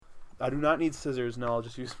I do not need scissors. No, I'll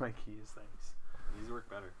just use my keys. Thanks. These work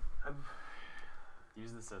better.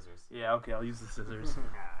 Use the scissors. Yeah, okay, I'll use the scissors.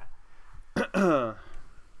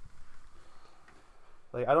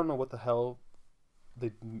 Like, I don't know what the hell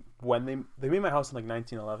they made my house in like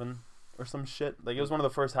 1911 or some shit. Like, it was one of the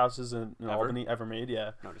first houses in Albany ever made.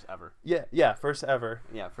 Yeah. No, just ever. Yeah, first ever.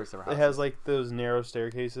 Yeah, first ever house. It has like those narrow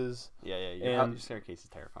staircases. Yeah. And your staircase is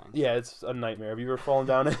terrifying. Yeah, it's a nightmare. Have you ever fallen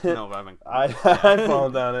down it? No, but I've been. I've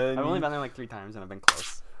fallen down it. I've only been there like 3 times and I've been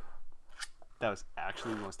close. That was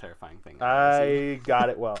actually the most terrifying thing I got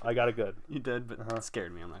it well. I got it good. You did, but it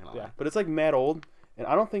scared me. I'm not gonna lie. Yeah, but it's like mad old, and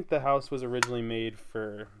I don't think the house was originally made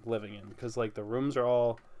for living in, because like the rooms are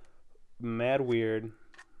all mad weird,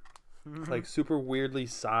 like super weirdly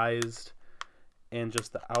sized, and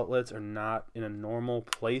just the outlets are not in a normal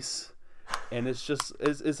place, and it's just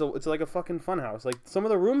it's like a fucking fun house. Like some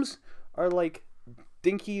of the rooms are like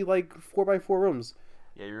dinky like 4x4 rooms.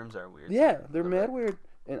 Yeah, your rooms are weird. Yeah, they're mad weird.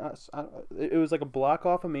 And it was like a block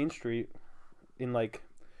off of Main Street in like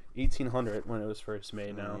 1800 when it was first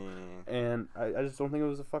made now. And I just don't think it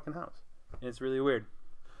was a fucking house. And it's really weird.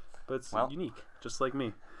 But it's unique, just like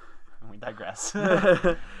me. We digress. 8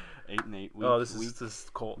 and 8 week. Oh, this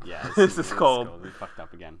is cold. Yeah, this is cold. We fucked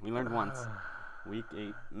up again. We learned once. Week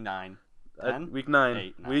 8, 9, 10? Week 9.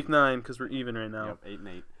 8, 9. Week 9, because we're even right now. Yep, 8 and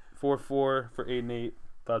 8. 4 for 8 and 8.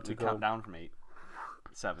 About to go. Count down from 8.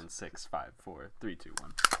 7, 6, 5, 4, 3, 2,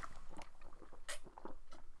 1.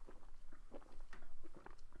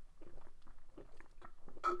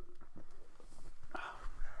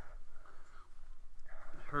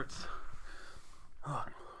 It hurts.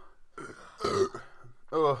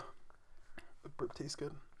 Oh, the burp tastes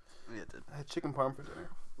good. Yeah, it did. I had chicken parm for dinner.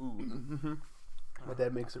 Ooh. Mm-hmm. My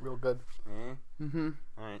dad makes it real good. Mm-hmm.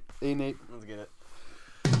 All right. 8 and 8. Let's get it.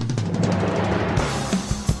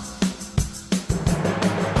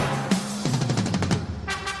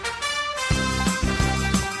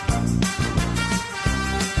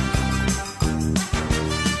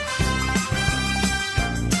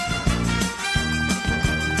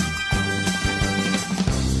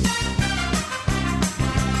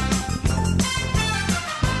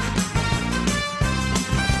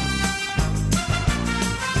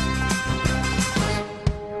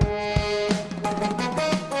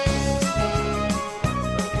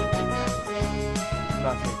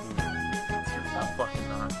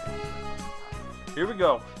 Here we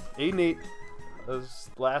go. 8 and 8. This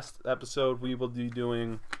last episode we will be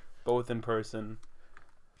doing both in person,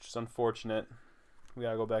 which is unfortunate. We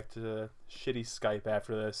gotta go back to shitty Skype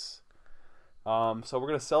after this. So we're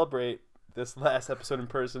gonna celebrate this last episode in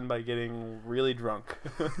person by getting really drunk.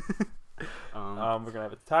 We're gonna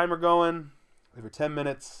have a timer going every 10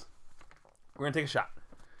 minutes. We're gonna take a shot.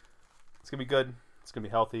 It's gonna be good. It's gonna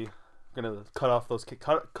be healthy. We're gonna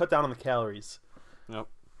cut down on the calories. Nope.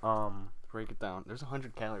 Break it down. There's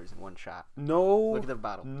 100 calories in one shot. No. Look at the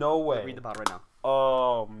bottle. No way. Read the bottle right now.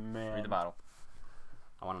 Oh man. Read the bottle.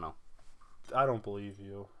 I want to know. I don't believe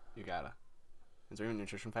you. You gotta. Is there even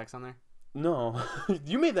nutrition facts on there? No.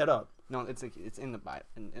 You made that up. No, it's in the bottle,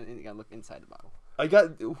 and you gotta look inside the bottle.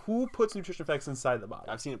 Who puts nutrition facts inside the bottle?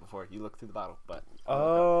 I've seen it before. You look through the bottle, but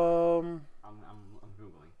I'm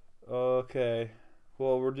googling. Okay.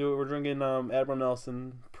 Well, we're drinking Admiral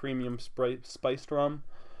Nelson Premium Spiced Rum,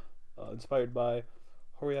 inspired by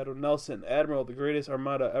Horatio Nelson, Admiral, the greatest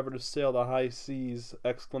armada ever to sail the high seas! !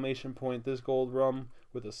 This gold rum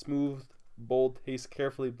with a smooth, bold taste,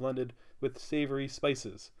 carefully blended with savory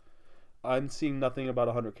spices. I'm seeing nothing about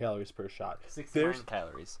 100 calories per shot. 69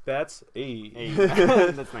 calories. That's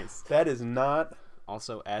That's nice. That is not.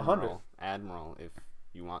 Also, Admiral, if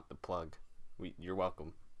you want the plug, you're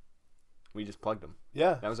welcome. We just plugged them.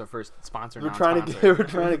 Yeah, that was our first sponsor. We're trying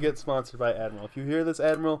to get sponsored by Admiral. If you hear this,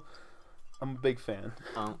 Admiral, I'm a big fan.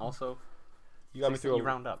 Also, you got me through. You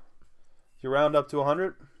round up. You round up to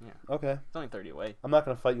 100? Yeah. Okay. It's only 30 away. I'm not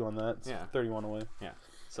gonna fight you on that. It's 31 away. Yeah.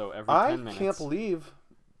 So every 10 minutes. I can't believe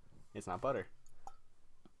it's not butter.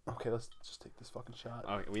 Okay, let's just take this fucking shot.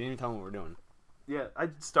 Okay, we didn't even tell them what we're doing. Yeah, I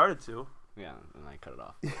started to. Yeah, and I cut it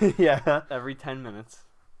off. Yeah. Every 10 minutes.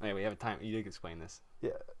 Okay, we have a time. You did explain this.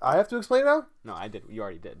 Yeah, I have to explain now? No, I did. You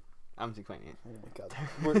already did. I'm just explaining it. Oh my god.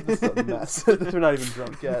 This is a mess. We're not even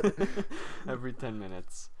drunk yet. Every 10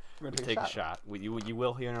 minutes, we take a shot. You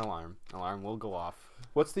will hear an alarm. Alarm will go off.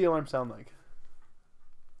 What's the alarm sound like?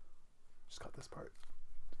 Just cut this part.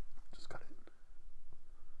 Just cut it.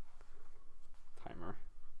 Timer.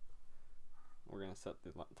 We're going to set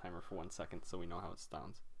the timer for 1 second so we know how it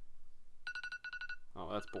sounds. Oh,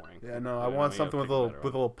 that's boring. Yeah, no, I want something with a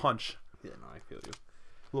little punch. Yeah, no, I feel you.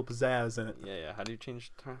 A little pizzazz in it. Yeah. How do you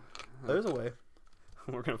change time? There's a way.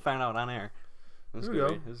 We're gonna find out on air. This is There we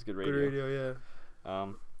good. go. This is good Good radio. radio,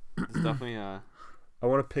 yeah. It's definitely a I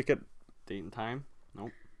want to pick it. date and time.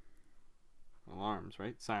 Nope. Alarms,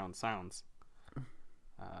 right? Sounds.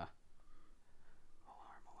 Alarm.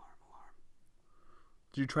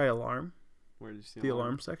 Did you try alarm? Where did you see The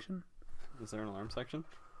alarm section? Is there an alarm section?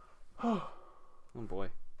 Oh boy.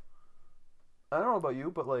 I don't know about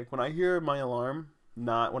you, but like when I hear my alarm,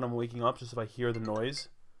 not when I'm waking up, just if I hear the noise,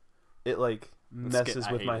 it like messes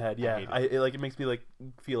I with hate my it. head. I Yeah, hate it like it makes me like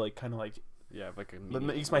feel like kind of like Yeah, like it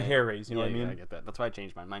makes my hair raise. You know what I mean? I get that. That's why I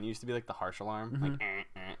changed mine. Mine used to be like the harsh alarm, like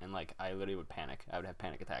and like I literally would panic. I would have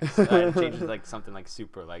panic attacks. I had to change it to like something like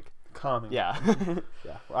super like Calming. yeah.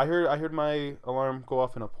 Yeah. I heard my alarm go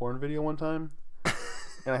off in a porn video one time,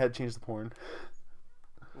 and I had to change the porn.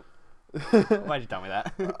 Why'd you tell me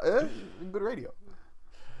that? Good radio.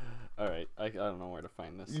 All right, I don't know where to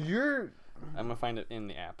find this. You're. I'm gonna find it in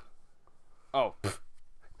the app. Oh,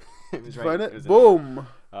 it was Did you right. find it? Was in Boom.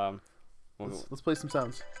 the- Let's play some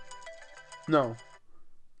sounds. No.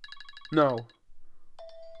 No.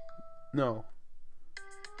 No.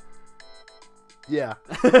 Yeah.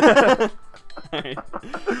 Alright.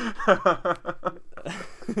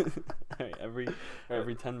 Alright,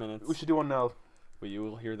 every 10 minutes, We should do one now. you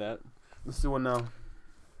will hear that. Let's do one now.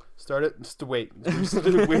 Start it. Just to wait. Just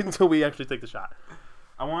to wait until we actually take the shot.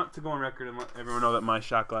 I want to go on record and let everyone know that my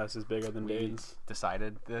shot glass is bigger than We Dane's.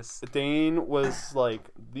 decided this. Dane was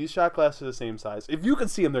like, these shot glasses are the same size. If you can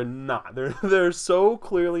see them, they're not. They're so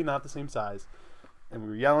clearly not the same size. And we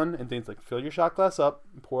were yelling, and Dane's like, fill your shot glass up,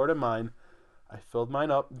 and pour it in mine. I filled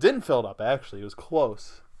mine up. Didn't fill it up, actually. It was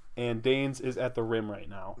close. And Dane's is at the rim right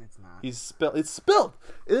now. It's not. He's spilled. It's spilled.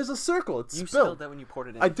 It is a circle. It's You spilled. spilled that when you poured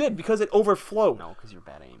it in. I did, because it overflowed. No, because you're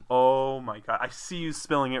bad aim. Oh my god. I see you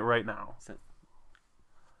spilling it right now.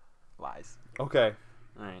 Lies. Okay.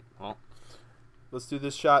 Alright, well, Let's do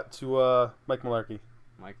this shot to Mike Malarkey.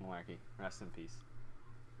 Mike Malarkey, rest in peace.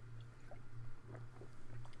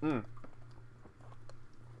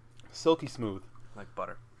 Silky smooth. Like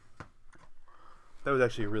butter. That was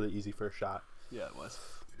actually a really easy first shot. Yeah, it was.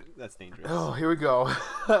 That's dangerous. Oh, here we go.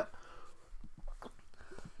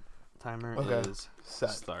 Timer Okay. is Set.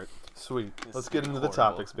 start. Sweet. This Let's is get into the horrible.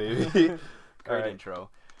 topics, baby. Great Alright. intro.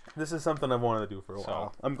 This is something I've wanted to do for a So,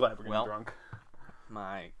 while. I'm glad we're getting well, drunk.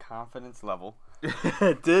 My confidence level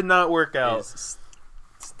It did not work out. is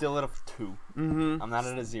still at a 2. Mm-hmm. I'm not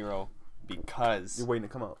at a 0 because You're waiting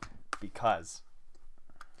to come out.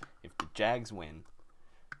 if the Jags win,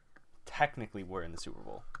 technically we're in the Super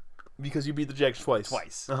Bowl Because you beat the Jags twice.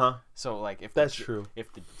 twice. Uh-huh. So like if That's the, true.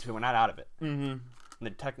 so we're not out of it. Mm-hmm. The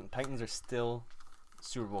Titans are still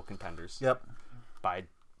Super Bowl contenders. Yep. By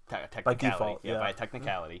technicality. default, yeah. By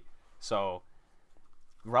technicality. So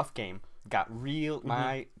rough game. Got real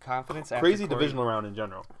my confidence after Crazy Corey, divisional round in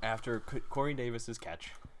general. after Corey Davis's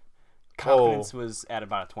catch. Oh. Confidence was at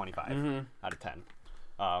about a 25 Mhm. out of 10.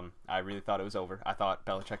 I really thought it was over. I thought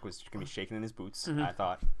Belichick was gonna be shaking in his boots. Mm-hmm. I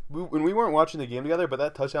thought When we weren't watching the game together, but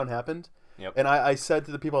that touchdown happened. Yep. And I said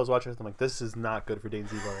to the people I was watching, I'm like, this is not good for Dane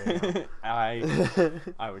Zebo right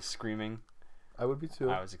now. I was screaming. I would be too.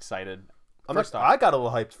 I was excited. I'm First like, off, I got a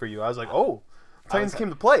little hyped for you. I was like, oh, Titans was- came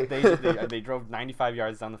to play. they drove 95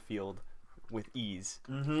 yards down the field with ease.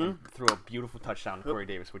 Mm-hmm. And threw a beautiful touchdown to Corey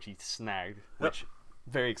Davis, which he snagged. Which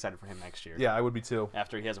very excited for him next year. Yeah, I would be too.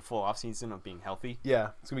 After he has a full offseason of being healthy. Yeah,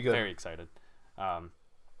 it's gonna be good. Very excited.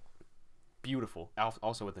 Beautiful.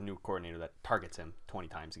 Also with the new coordinator that targets him 20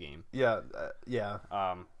 times a game. Yeah, yeah.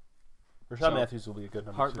 Rashad so, Matthews will be a good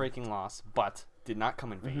number. Heartbreaking loss, but did not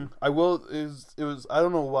come in vain. Two. I will. It was. I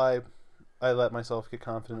don't know why I let myself get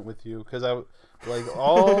confident with you because I like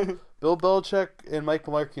all Bill Belichick and Mike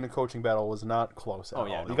Malarkey in a coaching battle was not close at all.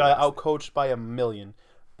 no, You got it was- outcoached by a million.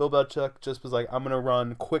 Bill Belichick just was like, I'm gonna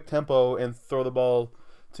run quick tempo and throw the ball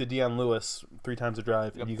to Deion Lewis 3 times a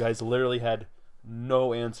drive, Yep. and you guys literally had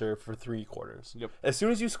no answer for 3 quarters. Yep. As soon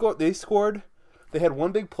as you scored, they scored. They had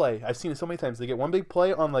one big play. I've seen it so many times. They get one big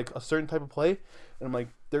play on like a certain type of play, and I'm like,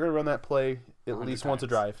 they're gonna run that play at 100 least once a times.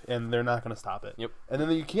 drive, and they're not gonna stop it. Yep. And then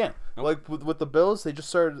you can't. Nope. Like with the Bills, they just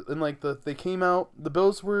started and like they came out. The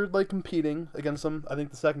Bills were like competing against them. I think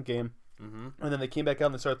the second game, Mm-hmm. and then they came back out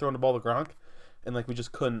and they started throwing the ball to Gronk, and like we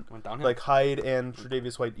just couldn't. Went downhill. Like Hyde and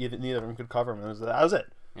Tre'Davious White, neither of them could cover him. And that was it.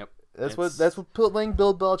 Yep. That's It's- what playing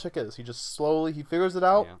Bill Belichick is. He just slowly he figures it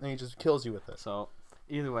out Yeah. and he just kills you with it. So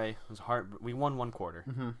either way, it was hard. We won one quarter.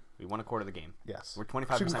 Mm-hmm. We won a quarter of the game. Yes. We're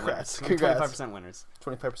 25% Congrats. winners. Congrats. 25% winners.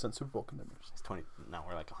 25% Super Bowl contenders. It's 20. No,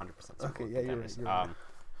 we're like 100% Super Okay, Bowl yeah, you're contenders. right, you're right.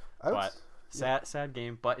 I was, But sad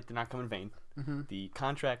game. But it did not come in vain. Mhm. The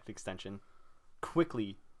contract extension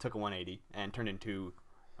quickly took a 180 and turned into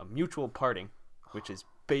a mutual parting which is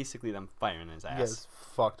basically them firing his ass. You guys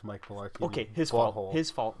fucked Mike Mularkey. Okay, his fault.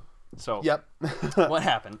 His fault. So Yep. what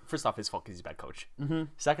happened? First off, his fault because he's a bad coach. Mm-hmm.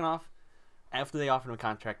 Second off, after they offered him a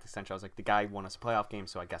contract extension, I was like, the guy won us a playoff game,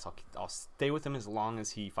 so I guess I'll stay with him as long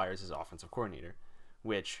as he fires his offensive coordinator,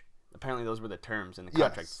 which apparently those were the terms in the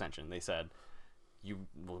contract extension. They said, you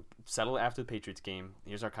will settle after the Patriots game.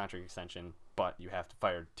 Here's our contract extension, but you have to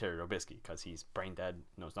fire Terry Robisky because he's brain dead,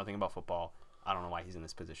 knows nothing about football. I don't know why he's in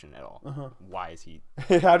this position at all. Uh-huh. Why is he?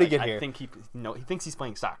 How'd he get here? I think he thinks he's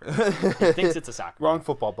playing soccer. He thinks it's a soccer Wrong game.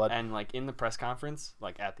 football, bud. And like in the press conference,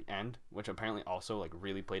 like at the end, which apparently also like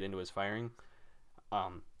really played into his firing.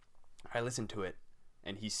 I listened to it,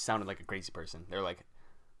 and he sounded like a crazy person. They're like,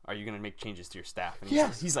 "Are you gonna make changes to your staff?" And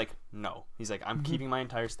he's like, "No." He's like, "I'm keeping my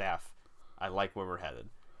entire staff. I like where we're headed."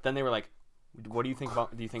 Then they were like, "What do you think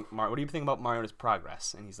about? What do you think about Mariota's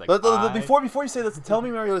progress?" And he's like, Before you say this, tell me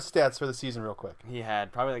Mariota's stats for the season real quick. He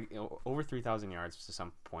had probably like over 3,000 yards to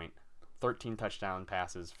some point, 13 touchdown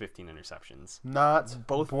passes, 15 interceptions. Not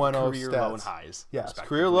both bueno career stats. low and highs. Yes,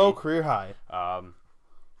 career low, career high.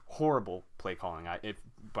 Horrible play calling.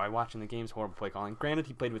 By watching the games, horrible play calling. Granted,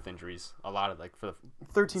 he played with injuries. A lot of for the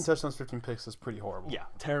 13 touchdowns, 15 picks is pretty horrible. Yeah,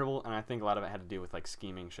 terrible. And I think a lot of it had to do with like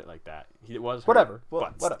scheming shit like that. He was hurt, whatever.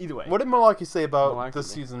 but either way, what did Mularkey say about the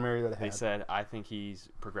season Mariota had? They said, I think he's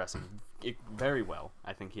progressing very well.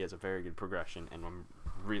 I think he has a very good progression, and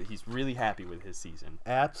he's really happy with his season.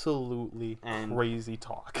 Absolutely crazy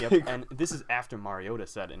talk. Yep. And this is after Mariota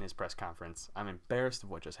said in his press conference, "I'm embarrassed of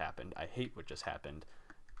what just happened. I hate what just happened."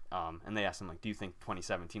 And they asked him, like, do you think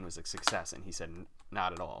 2017 was a success? And he said,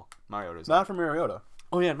 not at all. Mariota's not for Mariota.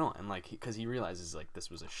 Oh, yeah, no. And, like, because he realizes, like, this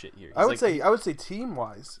was a shit year. I would say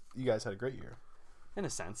team-wise, you guys had a great year. In a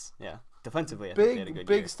sense, yeah. Defensively, I think they had a good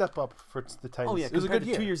year. Big step up for the Titans. Oh, yeah. It was a good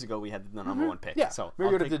year. 2 years ago, we had the number one pick. Yeah, so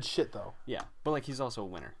Mariota did shit, though. Yeah, but, like, he's also a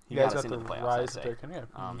winner. He got us into the playoffs, I'd say.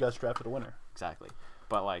 You guys drafted a winner. Exactly.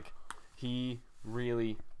 But, like, he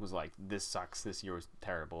really was like, this sucks. This year was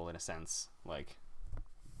terrible in a sense. Like...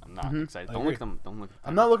 I'm not excited. Don't look at them.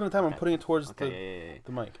 I'm not looking at time. I'm putting it towards the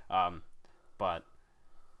mic. But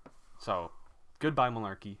so goodbye,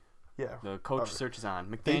 Mularkey. Yeah. The coach search is on.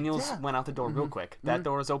 McDaniels went out the door real quick. That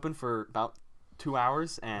door was open for about 2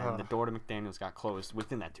 hours, and the door to McDaniels got closed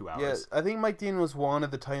within that 2 hours. Yeah, I think Mike Daniels wanted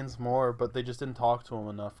the Titans more, but they just didn't talk to him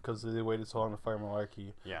enough because they waited so long to fire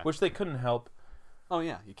Mularkey. Yeah. Which they couldn't help. Oh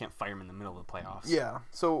yeah, you can't fire him in the middle of the playoffs. Yeah.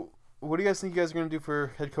 So. What do you guys think you guys are going to do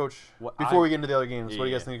for head coach? Before we get into the other games, what do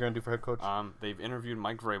you guys think you're going to do for head coach? They've interviewed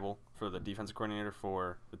Mike Vrabel for the defensive coordinator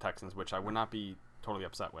for the Texans, which I would not be totally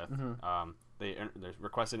upset with. They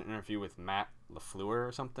requested an interview with Matt LaFleur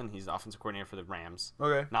or something. He's the offensive coordinator for the Rams.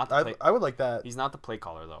 Okay. I would like that. He's not the play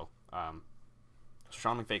caller, though.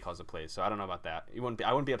 Sean McVay calls the plays, so I don't know about that. I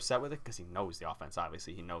wouldn't be upset with it because he knows the offense,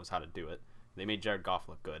 obviously. He knows how to do it. They made Jared Goff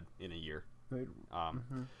look good in a year.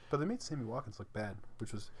 But they made Sammy Watkins look bad,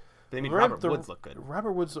 which was... They made Robert Woods look good.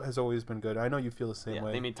 Robert Woods has always been good. I know you feel the same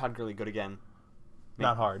way. They made Todd Gurley good again.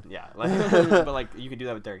 Not hard. Yeah. But, like, you could do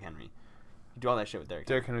that with Derrick Henry. You do all that shit with Derrick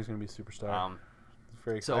Henry. Derrick Henry's going to be a superstar.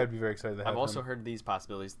 I'd be very excited to have I've also heard these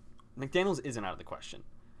possibilities. McDaniels isn't out of the question.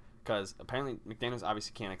 Because apparently McDaniels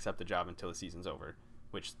obviously can't accept the job until the season's over,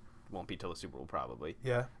 which won't be till the Super Bowl probably.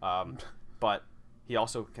 Yeah. But he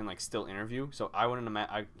also can, like, still interview. So I wouldn't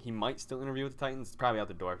imagine... He might still interview with the Titans. It's probably out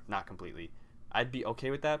the door. Not completely. I'd be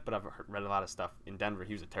okay with that, but I've read a lot of stuff. In Denver,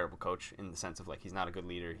 he was a terrible coach in the sense of, like, he's not a good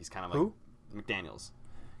leader. He's kind of like... Who? McDaniels.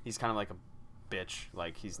 He's kind of like a bitch.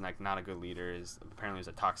 Like, he's, like, not a good leader. Apparently, there's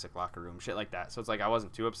a toxic locker room. Shit like that. So it's like I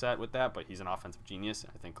wasn't too upset with that, but he's an offensive genius.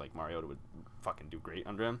 I think, like, Mariota would fucking do great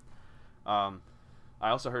under him. I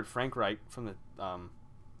also heard Frank Reich from the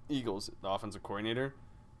Eagles, the offensive coordinator,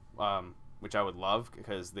 which I would love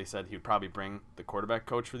because they said he would probably bring the quarterback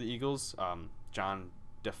coach for the Eagles, John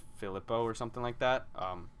DeFilippo or something like that,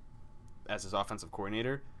 as his offensive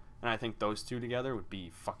coordinator. And I think those two together would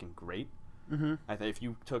be fucking great. Mm-hmm. I think if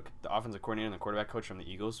you took the offensive coordinator and the quarterback coach from the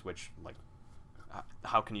Eagles, which, like,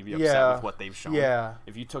 how can you be upset with what they've shown? Yeah.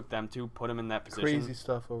 If you took them two, put them in that position. Crazy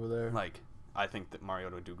stuff over there. Like, I think that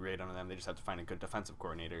Mariota would do great under them. They just have to find a good defensive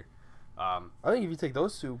coordinator. I think if you take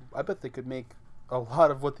those two, I bet they could make a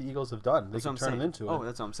lot of what the Eagles have done. They could turn them into it. Oh,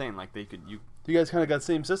 that's what I'm saying. Like, they could... You guys kind of got the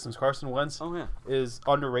same systems. Carson Wentz is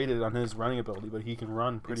underrated on his running ability, but he can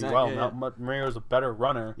run pretty exactly, well. Yeah. Mariota's a better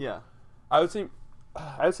runner. Yeah. I would say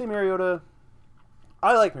Mariota...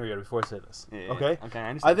 I like Mariota before I say this. Yeah, okay? Okay, I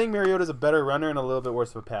understand. I think Mariota's a better runner and a little bit worse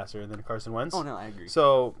of a passer than Carson Wentz. Oh, no, I agree.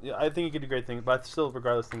 So, yeah, I think he could do great things, but I still,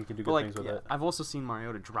 regardless, think he can do good things with it. I've also seen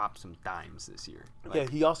Mariota drop some dimes this year. Like, yeah,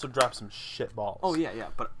 he also dropped some shit balls. Oh, yeah,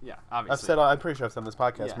 but, obviously. I'm pretty sure I've said on this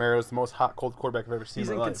podcast, Yeah. Mariota's the most hot, cold quarterback I've ever seen He's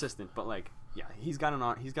in my life. inconsistent, but, like, Yeah,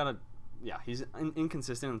 he's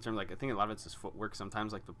inconsistent in terms, like, I think a lot of it's his footwork.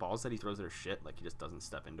 Sometimes, like, the balls that he throws that are shit, like, he just doesn't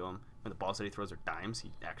step into them. When the balls that he throws are dimes,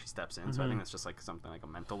 he actually steps in. So I think that's just, like, something like a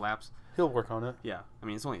mental lapse. He'll work on it. Yeah. I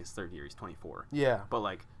mean, it's only his third year. He's 24. Yeah. But,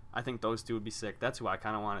 like, I think those two would be sick. That's who I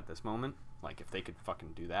kind of want at this moment. Like, if they could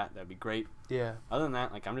fucking do that, that'd be great. Yeah. Other than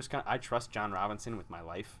that, like, I trust John Robinson with my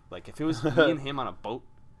life. Like, if it was me and him on a boat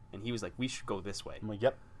and he was like, we should go this way. I'm like,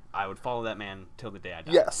 yep. I would follow that man till the day I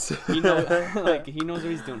die. Yes. He knows what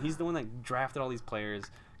he's doing. He's the one that drafted all these players,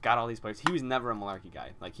 got all these players. He was never a Malarkey guy.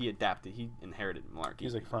 Like, he adapted. He inherited Malarkey.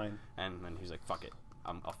 He's like, fine. And then he was like, fuck it.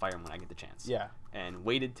 I'll fire him when I get the chance. Yeah. And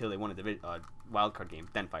waited till they won a wild card game,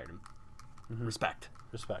 then fired him. Mm-hmm. Respect.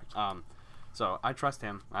 So I trust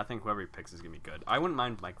him. I think whoever he picks is gonna be good. I wouldn't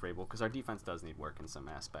mind Mike Vrabel because our defense does need work in some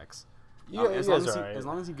aspects. Yeah, as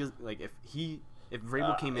long as he gives, like, if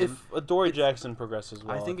Vrabel came in, if Adoree Jackson progresses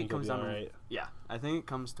well, I think it comes down to right. I think it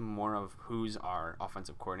comes to more of who's our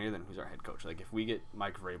offensive coordinator than who's our head coach. Like, if we get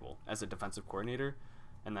Mike Vrabel as a defensive coordinator,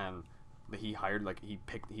 and then he hired, like,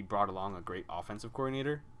 he brought along a great offensive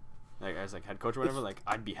coordinator, like, as like head coach or whatever, like,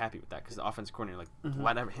 I'd be happy with that because the offensive coordinator, like,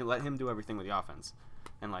 let him do everything with the offense,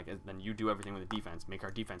 and, like, then you do everything with the defense, make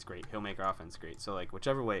our defense great, he'll make our offense great. So, like,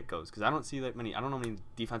 whichever way it goes, because I don't know many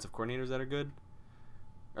defensive coordinators that are good,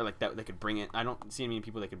 or like that they could bring in. I don't see any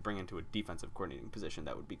people they could bring into a defensive coordinating position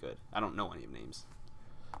that would be good. I don't know any of names.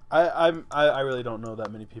 I really don't know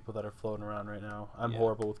that many people that are floating around right now. I'm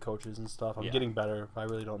horrible with coaches and stuff. I'm getting better. I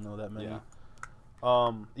really don't know that many.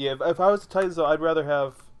 If I was the Titans, though, I'd rather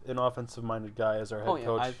have an offensive-minded guy as our head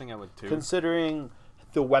coach. I think I would too. Considering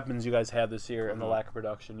the weapons you guys had this year and the lack of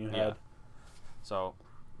production you had. So,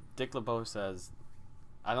 Dick LeBeau says,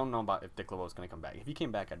 I don't know about if Dick LeBeau is going to come back. If he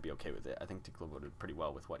came back, I'd be okay with it. I think Dick LeBeau did pretty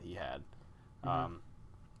well with what he had.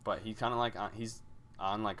 But he's kind of like, he's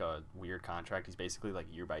on like a weird contract. He's basically like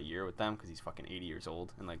year by year with them because he's fucking 80 years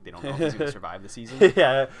old and like they don't know if he's going to survive the season.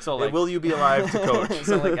 Yeah. So like, will you be alive to coach?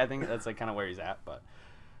 So like, I think that's like kind of where he's at. But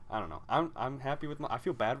I don't know. I'm happy with. I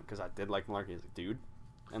feel bad because I did like Malarkey as a dude,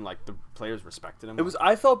 and like the players respected him.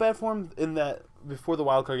 I felt bad for him in that before the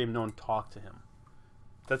wild card game, no one talked to him.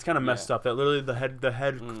 That's kind of messed up. That literally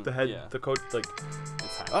the coach, like,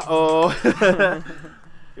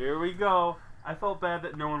 here we go. I felt bad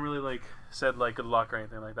that no one really like said like good luck or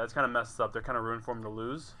anything like that. It's kind of messed up. They're kind of ruined for him to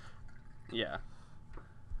lose. Yeah,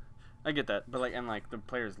 I get that, but like, and like the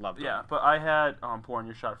players loved him. Yeah, but I had pouring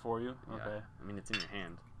your shot for you. Yeah. Okay. I mean, it's in your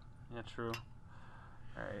hand. Yeah, true.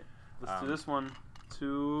 All right, let's do this one.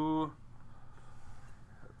 To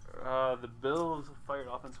the Bills fired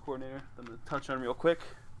offense coordinator. I'm gonna touch on real quick.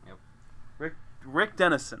 Yep. Rick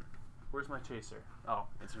Dennison. Where's my chaser? Oh,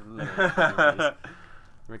 it's literally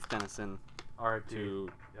Rick Dennison. R.I.P. To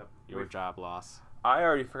your job loss. I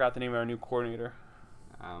already forgot the name of our new coordinator.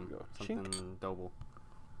 Something Doble.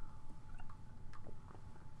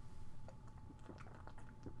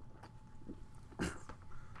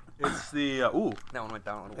 It's the That one went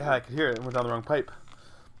down. Yeah, I could hear it. It went down the wrong pipe.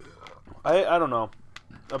 I don't know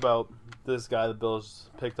about this guy the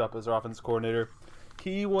Bills picked up as their offense coordinator.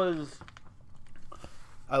 He was.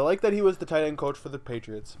 I like that he was the tight end coach for the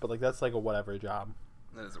Patriots, but like that's like a whatever job.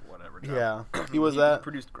 That is a whatever job. Yeah, he was that.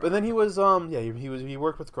 Produced Gronk. But then he was he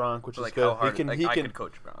worked with Gronk, which is like good. How hard, he can could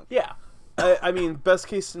coach Gronk. Yeah. I mean, best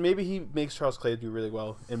case, maybe he makes Charles Clay do really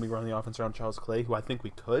well, and we run the offense around Charles Clay, who I think we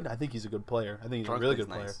could. I think he's a good player. I think he's a really good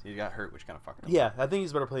player. He got hurt, which kind of fucked him. Yeah, I think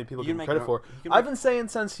he's a better player than people give him credit for. I've been saying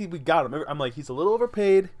since we got him, I'm like, he's a little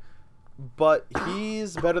overpaid, but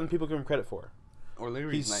he's better than people give him credit for.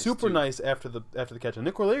 O'Leary's he's super nice after the catch. And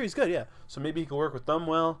Nick O'Leary's good, yeah. So maybe he can work with them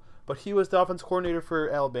well. But he was the offense coordinator for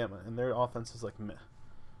Alabama, and their offense is like meh.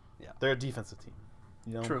 Yeah, they're a defensive team.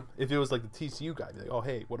 You know, true. If it was like the TCU guy, be like, oh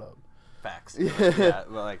hey, what up? Facts. Yeah,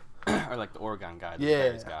 well, like or like the Oregon guy that the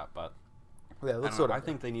Bears got, but yeah, I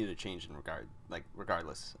think they needed a change in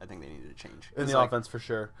regardless. I think they needed a change in the offense for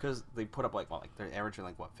sure because they put up they're averaging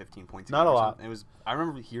 15 points. Not a lot. It was. I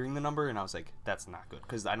remember hearing the number and I was like, that's not good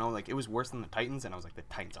because I know like it was worse than the Titans and I was like the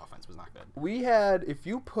Titans offense was not good. We had if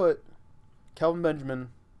you put Kelvin Benjamin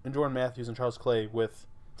and Jordan Matthews and Charles Clay with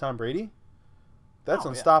Tom Brady, that's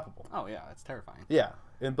unstoppable. Yeah. Oh yeah, that's terrifying. Yeah,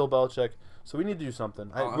 and Bill Belichick. So we need to do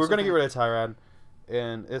something. We're gonna get rid of Tyrod,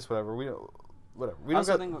 and it's whatever. We don't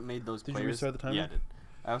think what made those players. Did you restart the timer? Yeah, I did.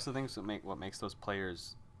 I also think what makes those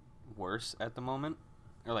players worse at the moment,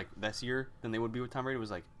 or like this year than they would be with Tom Brady was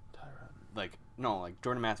like Tyrod.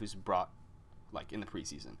 Jordan Matthews brought in the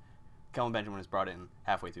preseason. Kelvin Benjamin was brought in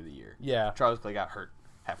halfway through the year. Yeah. Charles Clay got hurt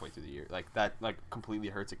halfway through the year. Like that completely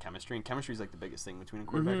hurts at chemistry, and chemistry is like the biggest thing between a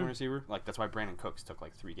quarterback and receiver. Like that's why Brandon Cooks took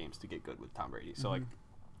 3 games to get good with Tom Brady. So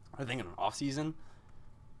I think in an off season,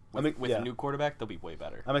 With a new quarterback, they'll be way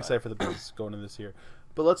better. I'm excited for the Bills going into this year.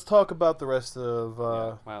 But let's talk about the rest of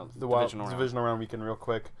the divisional round weekend real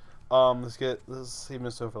quick. Let's save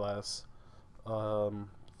Minnesota for last.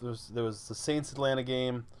 There was the Saints Atlanta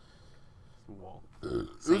game. Whoa.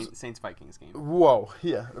 Saints Vikings game. Whoa,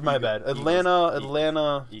 yeah, my bad.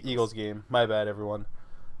 Atlanta Eagles game. My bad, everyone.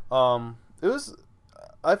 I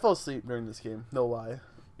fell asleep during this game. No lie.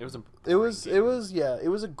 It was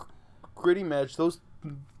a gritty match.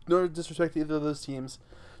 No disrespect to either of those teams.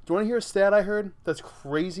 Do you want to hear a stat I heard that's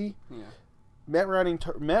crazy? Yeah. Matt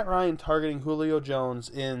Ryan targeting Julio Jones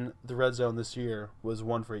in the red zone this year was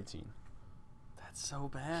 1 for 18. That's so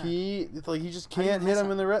bad. He just can't hit him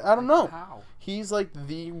in the red. I don't know. How? He's like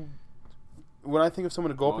when I think of someone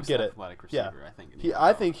to go up and get it. Receiver, yeah.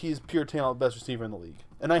 I think he's pure talent, best receiver in the league,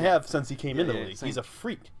 and I have since he came into the league. Same. He's a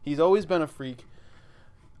freak. He's always been a freak.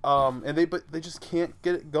 But they just can't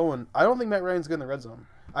get it going. I don't think Matt Ryan's good in the red zone.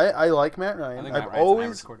 I like Matt Ryan. I've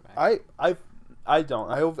always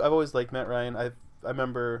always liked Matt Ryan. I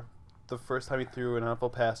remember the first time he threw an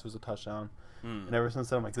NFL pass was a touchdown, and ever since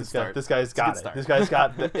then I'm like, this guy's got it. This guy's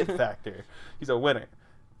got the it factor. He's a winner,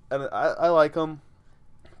 and I like him.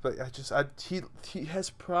 But he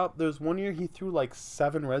has There's one year he threw like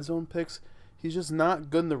 7 red zone picks. He's just not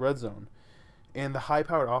good in the red zone, and the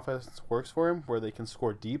high-powered offense works for him, where they can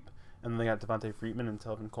score deep, and then they got Devontae Freeman and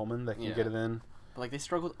Telvin Coleman that can get it in. But they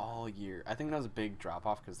struggled all year. I think that was a big drop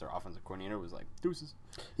off because their offensive coordinator was like deuces.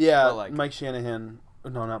 Yeah, Mike Shanahan.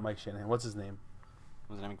 No, not Mike Shanahan. What's his name?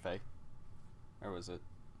 Was it McVay? Or was it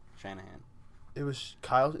Shanahan? It was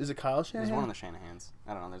Kyle. Is it Kyle Shanahan? It was one of the Shanahans.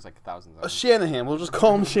 I don't know. There's like thousands of them. Shanahan. We'll just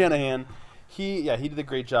call him Shanahan. He did a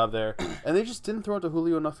great job there, and they just didn't throw it to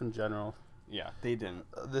Julio enough in general. Yeah, they didn't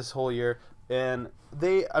this whole year, and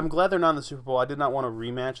I'm glad they're not in the Super Bowl. I did not want a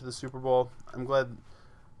rematch of the Super Bowl. I'm glad.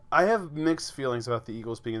 I have mixed feelings about the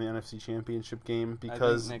Eagles being in the NFC Championship game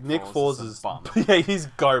because Nick Foles is yeah, he's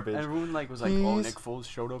garbage. Everyone was like, "Oh, Nick Foles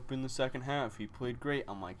showed up in the second half. He played great."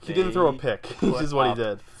 I'm like, he didn't throw a pick. This is what he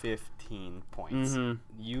did. 15 points. Mm-hmm.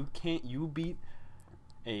 You beat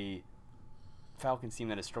a Falcons team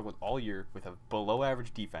that has struggled all year with a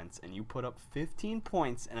below-average defense, and you put up 15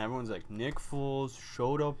 points, and everyone's like, Nick Foles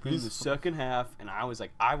showed up in the second half, and I was like,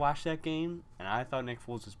 I watched that game, and I thought Nick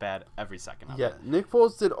Foles was bad every second of it. Nick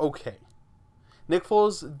Foles did okay. Nick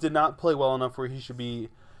Foles did not play well enough where he should be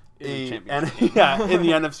in the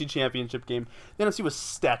NFC Championship game. The NFC was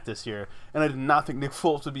stacked this year, and I did not think Nick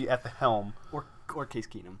Foles would be at the helm. Or Case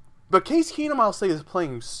Keenum. But Case Keenum, I'll say, is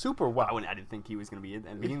playing super well. I didn't think he was going to be at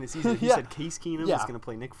the beginning of the season. If you said Case Keenum was going to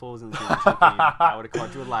play Nick Foles in the championship game, I would have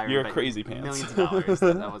called you a liar. You're a crazy pants. Millions of dollars.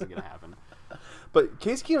 That wasn't going to happen. But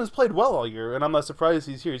Case Keenum's played well all year, and I'm not surprised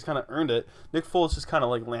he's here. He's kind of earned it. Nick Foles just kind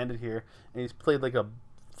of landed here, and he's played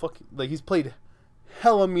he's played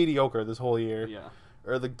hella mediocre this whole year. Yeah.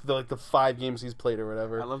 Or the 5 games he's played or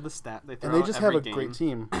whatever. I love the stat they throw. And they just have a great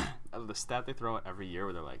team. I love the stat they throw out every year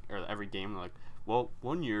where they're like, or every game they're like, well,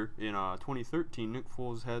 one year in 2013, Nick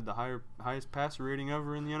Foles had the highest passer rating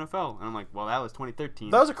ever in the NFL, and I'm like, well, that was 2013.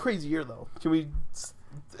 That was a crazy year, though. Can we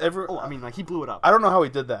ever? Oh, I mean, he blew it up. I don't know how he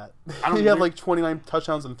did that. He had 29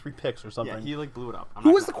 touchdowns and 3 picks or something. Yeah, he blew it up.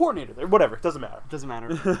 Who was the coordinator there? Whatever, it doesn't matter. Doesn't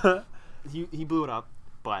matter. he blew it up,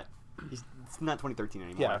 but it's not 2013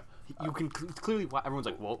 anymore. Yeah. You can clearly. Everyone's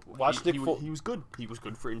like, well, he was good. He was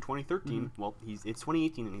good for in 2013. Mm-hmm. Well, it's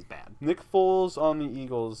 2018 and he's bad. Nick Foles on the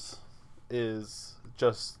Eagles is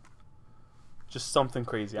just something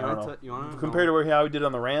crazy. I don't know. Compared to how he did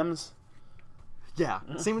on the Rams. Yeah,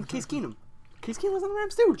 same with Case Keenum. Case Keenum was on the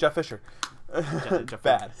Rams too. Jeff Fisher. Jeff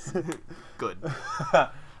bad. Good.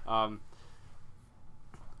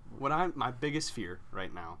 My biggest fear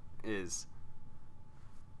right now is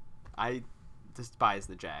I despise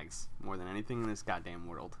the Jags more than anything in this goddamn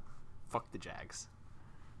world. Fuck the Jags.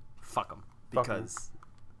 Fuck them. Because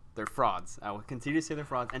they're frauds. I will continue to say they're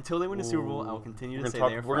frauds. Until they win a Super Bowl, I will continue to say they're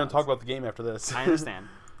frauds. We're going to talk about the game after this. I understand.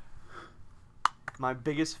 My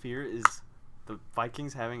biggest fear is the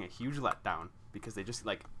Vikings having a huge letdown because they just,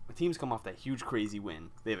 the teams come off that huge, crazy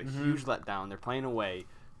win. They have a huge letdown. They're playing away.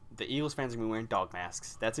 The Eagles fans are going to be wearing dog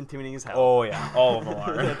masks. That's intimidating as hell. Oh, yeah. All of them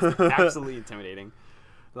are. That's absolutely intimidating.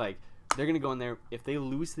 They're going to go in there. If they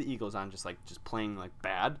lose to the Eagles on just playing,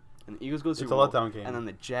 bad, and the Eagles go to Super Bowl, it's a letdown game. And then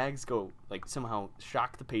the Jags go, somehow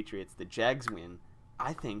shock the Patriots. The Jags win.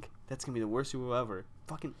 I think that's going to be the worst Super Bowl ever.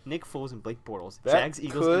 Fucking Nick Foles and Blake Bortles.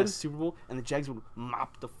 Jags-Eagles in a Super Bowl, and the Jags would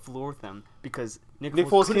mop the floor with them because Nick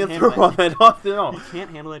Foles can't throw on that off. No. He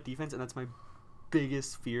can't handle that defense, and that's my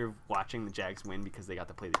biggest fear of watching the Jags win because they got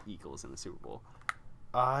to play the Eagles in the Super Bowl.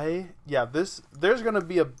 There's going to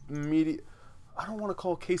be a I don't want to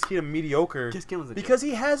call Case Keenum mediocre Case Keenum was a because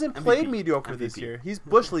he hasn't played MVP. mediocre this year. He's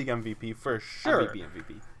Bush League MVP for sure.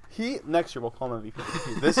 MVP. Next year we'll call him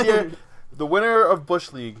MVP. This year, the winner of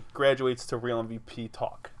Bush League graduates to real MVP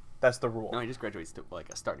talk. That's the rule. No, he just graduates to like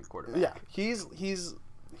a starting quarterback. Yeah,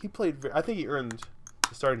 he played. I think he earned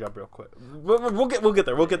the starting job real quick. We'll get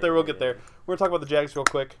there. We're gonna talk about the Jags real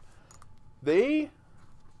quick. The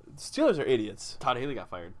Steelers are idiots. Todd Haley got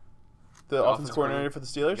fired. The offensive coordinator for the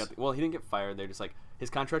Steelers. He didn't get fired. They're just like his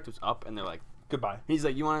contract was up, and they're like, goodbye. He's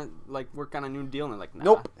like, you want to like work on a new deal? And they're like, nah.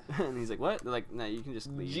 Nope. And he's like, what? They're like, nah, you can just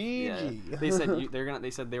leave. GG. Yeah. They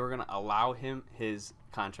said they were gonna allow him his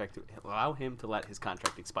contract to let his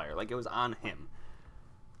contract expire. Like it was on him.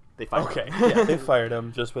 They fired him. Yeah, they fired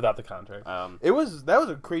him just without the contract. That was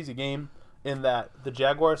a crazy game in that the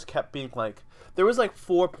Jaguars kept being like, there was like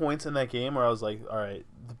 4 points in that game where I was like, all right,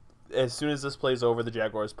 as soon as this plays over, the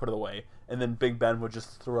Jaguars put it away, and then Big Ben would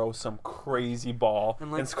just throw some crazy ball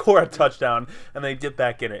and score a touchdown, and they get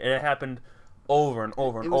back in it, and it happened over and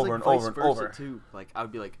over and over and over and over. Too. Like I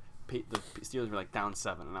would be like, the Steelers were like down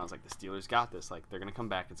 7, and I was like, the Steelers got this. Like they're gonna come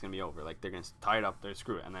back. It's gonna be over. Like they're gonna tie it up. They're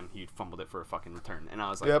screw it, and then he fumbled it for a fucking return, and I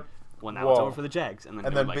was like, yep. Well, now it's over for the Jags, and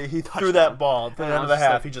then like, he touchdown. threw that ball at the end of the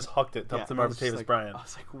half. He just hucked it to Martavis Bryant. I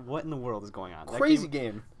was like, what in the world is going on? Crazy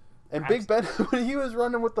game. And Big Ben, when he was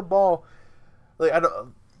running with the ball, like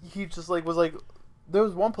he just like was like, there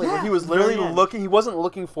was one play where he was literally looking. He wasn't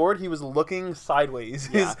looking forward. He was looking sideways.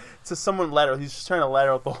 Yeah. To someone lateral. He's just trying to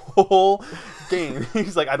lateral the whole game.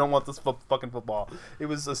 He's like, I don't want this fucking football. It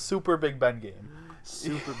was a super Big Ben game.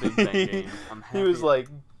 Super Big Ben game. I'm happy. He was like,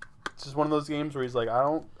 just one of those games where he's like,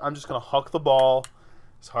 I'm just gonna huck the ball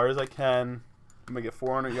as hard as I can. I'm gonna get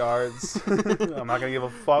 400 yards. I'm not gonna give a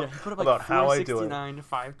fuck about how I do it. 469,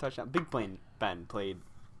 5 touchdowns. Big Ben played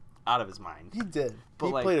out of his mind. He did. But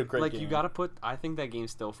he played a great game. You gotta put. I think that game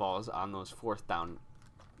still falls on those 4th down,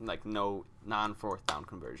 like no non-4th down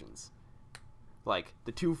conversions. Like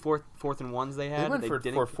the 2 fourth and ones they had. They went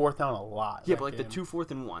for 4th down a lot. Yeah, but like the 2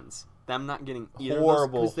 4th and ones, them not getting either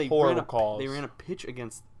horrible, of those, horrible calls. They ran a pitch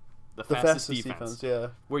against the fastest defense. Yeah.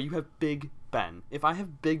 Where you have Big Ben. If I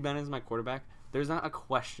have Big Ben as my quarterback, there's not a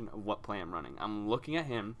question of what play I'm running. I'm looking at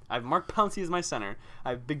him. I have Mark Pouncey as my center.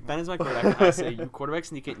 I have Big Ben as my quarterback. And I say, you quarterback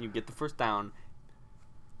sneak it and you get the first down.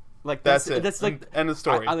 Like that's it. That's like end of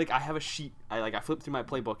story. I have a sheet. I flip through my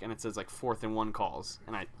playbook and it says like 4th and 1 calls,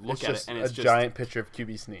 and I look at it and it's just a giant picture of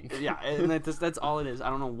QB sneak. Yeah, and that's all it is. I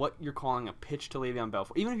don't know what you're calling a pitch to Le'Veon Bell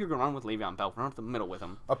for. Even if you're gonna run with Le'Veon Bell, run up the middle with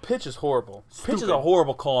him. A pitch is horrible. Stupid. Pitch is a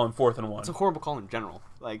horrible call on 4th and 1. It's a horrible call in general.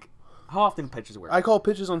 Like, how often pitches work? I call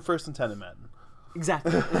pitches on 1st and 10 in Madden.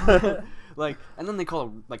 Exactly. Like, and then they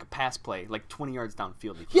call a pass play like 20 yards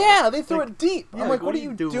downfield. Yeah, they throw it deep. I'm like, what are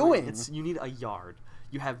you doing? You need a yard.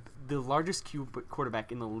 You have the largest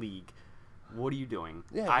quarterback in the league. What are you doing?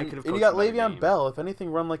 Yeah, I could have. And you got Le'Veon Bell. If anything,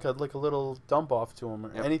 run like a little dump off to him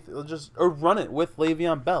or anything. Or run it with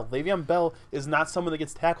Le'Veon Bell. Le'Veon Bell is not someone that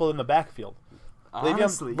gets tackled in the backfield.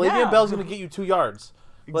 Honestly, Le'Veon Bell's going to get you 2 yards.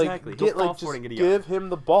 Exactly. Just give him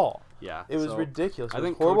the ball. Yeah, it was ridiculous. It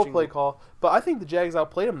was a horrible play call. But I think the Jags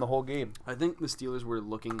outplayed him the whole game. I think the Steelers were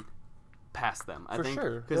looking past them. I think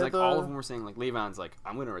sure. Because like all of them were saying like Le'Veon's like,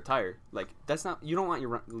 I'm going to retire. Like that's not, you don't want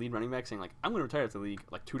your lead running back saying like, I'm going to retire at the league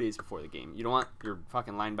like 2 days before the game. You don't want your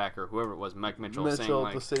fucking linebacker, whoever it was, Mike Mitchell saying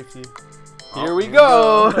like, the safety. Here we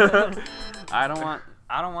go. I don't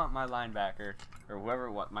want my linebacker or whoever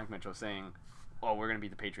Mike Mitchell saying, oh, we're going to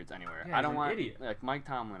beat the Patriots anywhere. Yeah, I don't want idiot. Like Mike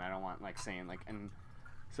Tomlin. I don't want like saying like, and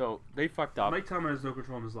so they fucked up. Mike Tomlin has no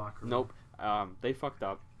control in his locker room. Nope. They fucked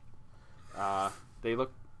up. They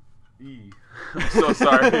look. I'm so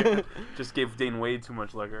sorry. Just gave Dane way too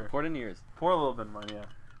much liquor. Pour it in yours. Pour a little bit more, yeah.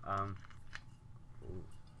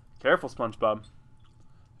 Careful, SpongeBob.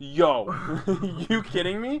 Yo, you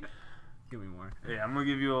kidding me? Give me more. Yeah, I'm gonna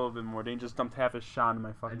give you a little bit more. Dane just dumped half his shot in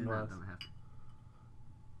my fucking glass.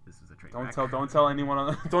 This is a train Don't tell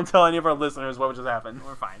anyone. Don't tell any of our listeners what just happened.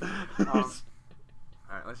 We're fine.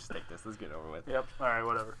 All right, let's just take this. Let's get it over with. Yep. All right,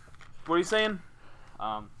 whatever. What are you saying?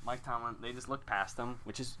 Mike Tomlin, they just looked past him,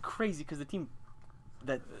 which is crazy because the team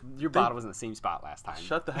that your bottom was in the same spot last time.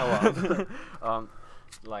 Shut the hell up.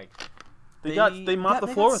 They mopped the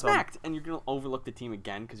floor with them. And you're gonna overlook the team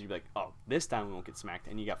again because you're like, oh, this time we won't get smacked,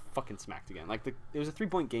 and you got fucking smacked again. Like it was a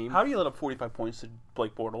 3-point game. How do you let up 45 points to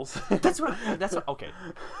Blake Bortles? That's what. Okay.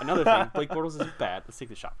 Another thing, Blake Bortles is bad. Let's take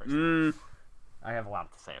the shot first. I have a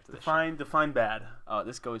lot to say after this. Define bad.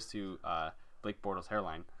 This goes to Blake Bortles'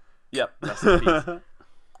 hairline. Yep. Rest in peace.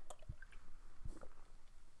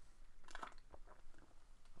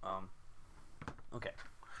 Okay.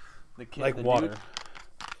 The kid, like the water. Dude,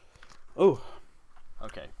 oh.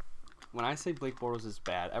 Okay. when I say Blake Bortles is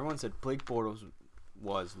bad, everyone said Blake Bortles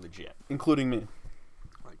was legit. Including me.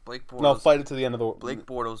 Like Blake Bortles. No, fight it to the end of the... Blake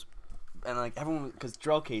Bortles, and like everyone, because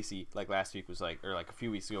Jarrell Casey, like last week was like, or like a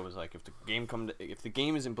few weeks ago was like, if the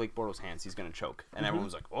game is in Blake Bortles' hands, he's gonna choke, and everyone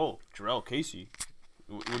was like, oh, Jarrell Casey,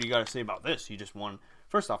 what do you got to say about this? He just won.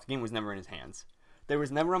 First off, the game was never in his hands. There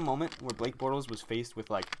was never a moment where Blake Bortles was faced with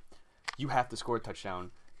like, you have to score a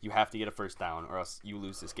touchdown, you have to get a first down, or else you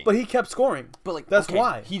lose this game. But he kept scoring. But like that's okay,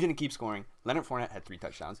 why he didn't keep scoring. Leonard Fournette had 3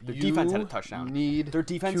 touchdowns. Their defense had a touchdown. Their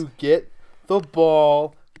defense to get the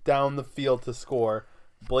ball down the field to score.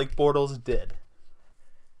 Blake Bortles did.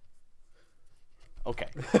 Okay.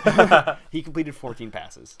 He completed 14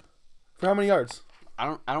 passes. For how many yards?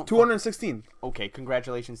 I don't 216. Okay,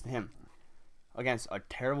 congratulations to him. Against a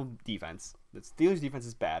terrible defense. The Steelers' defense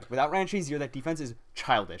is bad. Without Ryan Shazier, that defense is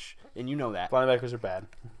childish, and you know that. Linebackers are bad.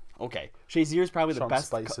 Okay, Shazier is probably the Sean best.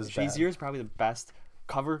 Spice is Shazier is probably the best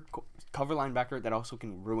cover linebacker that also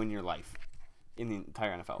can ruin your life in the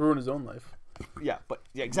entire NFL. Ruin his own life. Yeah,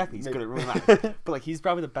 exactly. He's good at ruining life. But like, he's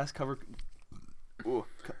probably the best cover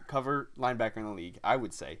linebacker in the league, I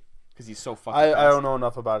would say, because he's so fucking fast. I don't know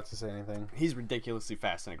enough about it to say anything. He's ridiculously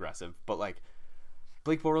fast and aggressive, but like,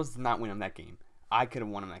 Blake Bortles did not win him that game. I could have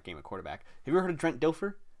won him that game at quarterback. Have you ever heard of Trent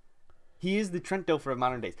Dilfer? He is the Trent Dilfer of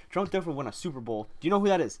modern days. Trent Dilfer won a Super Bowl. Do you know who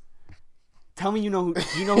that is? Tell me you know who.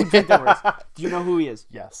 Do you know who Trent Dilfer is? Do you know who he is?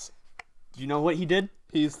 Yes. Do you know what he did?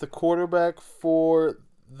 He's the quarterback for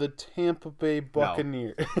the Tampa Bay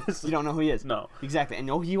Buccaneers. You don't know who he is? No. Exactly. And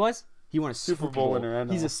you know who he was? He won a Super Bowl winner. I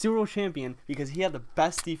know. He's a Super Bowl champion because he had the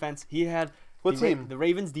best defense. He had what team? The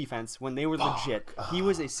Ravens defense when they were legit. He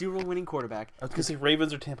was a Super Bowl winning quarterback. I was gonna say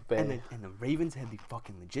Ravens or Tampa Bay. And the Ravens had the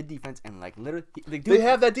fucking legit defense and like literally they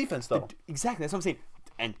have that defense though. Exactly. That's what I'm saying.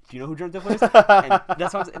 And do you know who Trent Dilfer is? And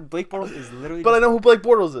that's what I'm saying. Blake Bortles is literally. But I know who Blake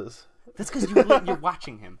Bortles is. That's because you're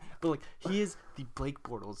watching him. But like, he is the Blake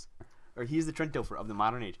Bortles, or he is the Trent Dilfer of the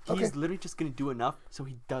modern age. He is literally just gonna do enough so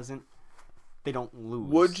they don't lose.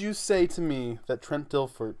 Would you say to me that Trent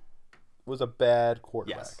Dilfer was a bad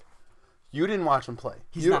quarterback? Yes. You didn't watch him play.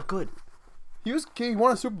 He's not good. He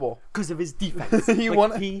won a Super Bowl because of his defense.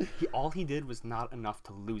 All he did was not enough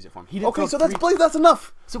to lose it for him. He didn't so that's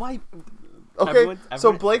enough. So I. Okay,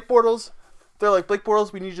 so Blake Bortles, they're like, Blake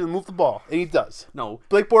Bortles, we need you to move the ball, and he does. No.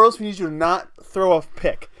 Blake Bortles, we need you to not throw a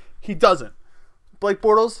pick. He doesn't. Blake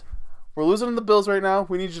Bortles, we're losing to the Bills right now.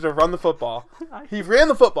 We need you to run the football. He ran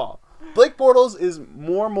the football. Blake Bortles is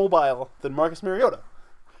more mobile than Marcus Mariota.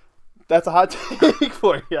 That's a hot take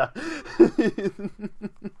for you.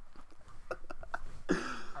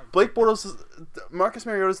 Blake Bortles, Marcus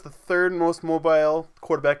Mariota is the third most mobile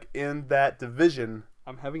quarterback in that division.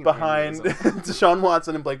 I'm having behind Deshaun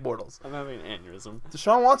Watson and Blake Bortles. I'm having an aneurysm.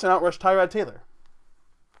 Deshaun Watson outrushed Tyrod Taylor.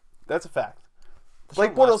 That's a fact.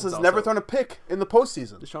 Blake Bortles has never thrown a pick in the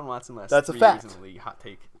postseason. Deshaun Watson last That's 3 a fact. years in the league. Hot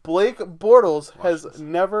take. Blake Bortles has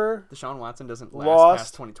never Deshaun Watson doesn't lost last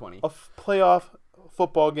past 2020. A playoff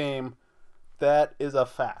football game. That is a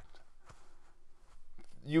fact.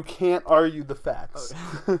 You can't argue the facts.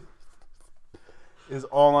 Is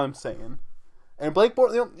all I'm saying. And Blake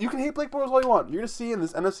Bortles, you can hate Blake Bortles all you want. You're going to see in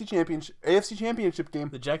this AFC Championship game.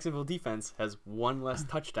 The Jacksonville defense has one less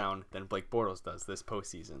touchdown than Blake Bortles does this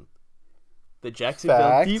postseason. The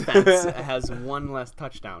Jacksonville defense has one less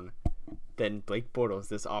touchdown than Blake Bortles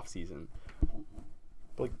this offseason.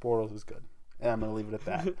 Blake Bortles is good. And I'm going to leave it at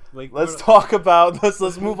that.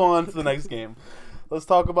 Let's move on to the next game. Let's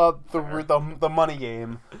talk about the money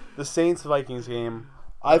game, the Saints-Vikings game.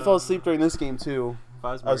 I fell asleep during this game, too.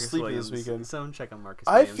 I was sleepy this weekend. Someone check on Marcus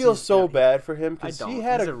Williams. I feel so bad for him because he's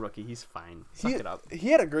a rookie. He's fine. Suck it up. He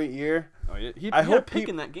had a great year. Oh, yeah. He had a pick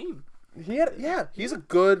in that game. He's a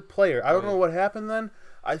good player. I don't know what happened then.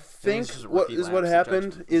 I think what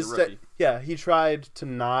happened is that he tried to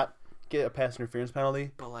not get a pass interference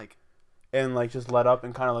penalty, but just let up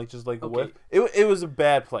and kind of whip. It was a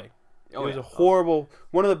bad play. It was a horrible,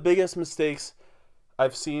 one of the biggest mistakes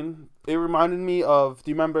I've seen. It reminded me of,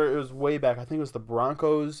 do you remember, it was way back, I think it was the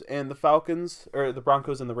Broncos and the Falcons, or the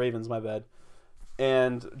Broncos and the Ravens, my bad.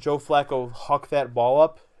 And Joe Flacco hucked that ball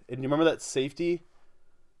up. And you remember that safety?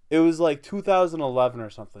 It was like 2011 or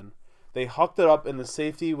something. They hucked it up and the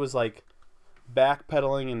safety was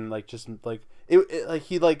backpedaling and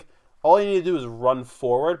all he needed to do was run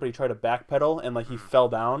forward, but he tried to backpedal and he fell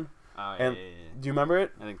down. Do you remember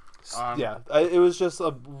it? I think. It was just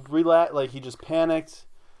a relax. He just panicked,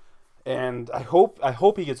 and I hope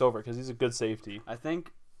he gets over it because he's a good safety. I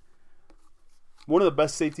think one of the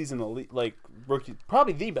best safeties in the league, rookie,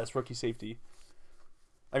 probably the best rookie safety.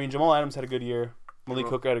 I mean, Jamal Adams had a good year. Malik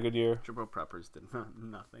Hooker had a good year. Jabril Peppers did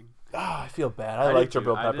nothing. I feel bad. I like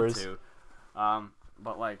Jabril Peppers. I did too.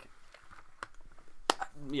 But like,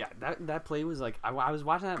 yeah, that play was like I was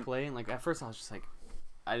watching that play and like at first I was just like,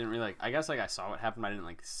 I didn't really like. I guess like I saw what happened, but I didn't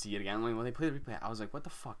like see it again. Like, when they played the replay, I was like, what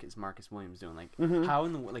the fuck is Marcus Williams doing? Like, how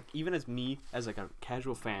in the like even as me as like a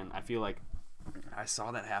casual fan, I feel like I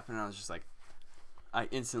saw that happen and I was just like, I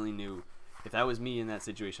instantly knew. If that was me in that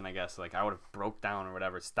situation, I guess like I would have broke down or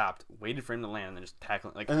whatever, stopped, waited for him to land, and then just tackle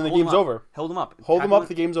him. Like, and then the game's over. Held him up. Hold him up.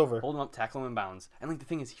 The game's over. Hold him up. Tackle him in bounds. And like the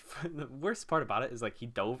thing is, the worst part about it is like he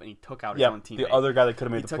dove and he took out his own teammate. The other guy that could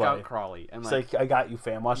have made the play. He took out Crawley. And it's like I got you,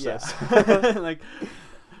 fam. Watch this. Like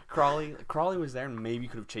Crawley was there and maybe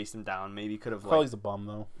could have chased him down. Maybe could have. Crawley's a bum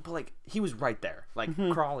though. But like he was right there. Like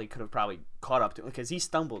Crawley could have probably caught up to because he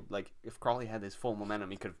stumbled. Like if Crawley had his full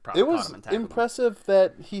momentum, he could have probably caught him and tackled him. It was impressive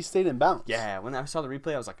that he stayed in bounds. Yeah, when I saw the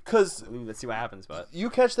replay, I was like, because let's see what happens. But you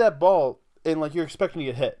catch that ball and like you're expecting to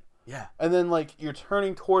get hit. Yeah. And then like you're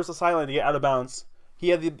turning towards the sideline to get out of bounds. He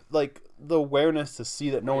had the awareness to see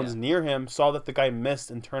that no one's near him. Saw that the guy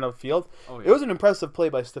missed and turned upfield. Oh, yeah. It was an impressive play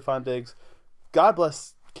by Stephon Diggs. God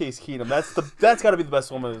bless Case Keenum. That's got to be the best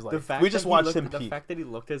moment of his life. We just watched him peak. The fact that he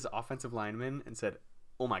looked at his offensive lineman and said,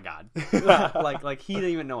 "Oh my god," like he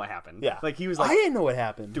didn't even know what happened. Yeah, like he was like, "I didn't know what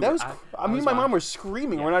happened." Dude, that was. Me and my mom were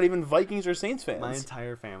screaming. Yeah. We're not even Vikings or Saints fans. My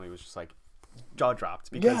entire family was just like jaw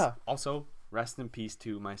dropped because also rest in peace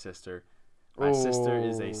to my sister. My sister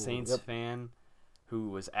is a Saints fan who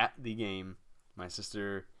was at the game. My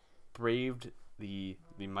sister braved the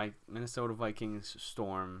Minnesota Vikings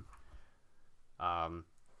storm.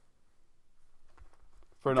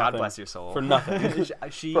 For nothing. God bless your soul. For nothing.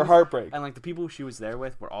 she for heartbreak. And like the people she was there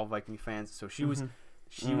with were all Viking fans, so she was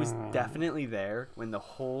definitely there when the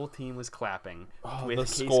whole team was clapping. With the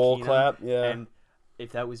Case skull Keenum, clap. Yeah. And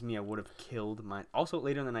if that was me, I would have killed my. Also,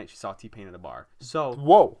 later in the night, she saw T-Pain at a bar. So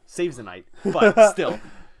whoa, saves the night, but still.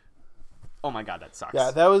 Oh my god, that sucks.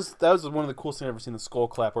 Yeah, that was one of the coolest things I've ever seen. The skull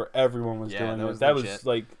clap where everyone was doing it. That was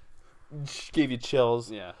like gave you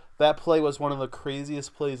chills. Yeah. That play was one of the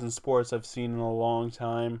craziest plays in sports I've seen in a long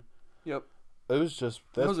time. Yep. It was just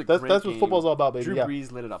that's what football's all about, baby. Drew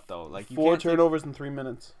Brees lit it up though. Like 4 turnovers in 3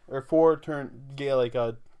 minutes, or 4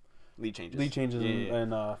 lead changes. Lead changes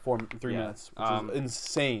in 3 minutes, which is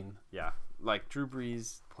insane. Yeah, like Drew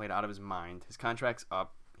Brees played out of his mind. His contract's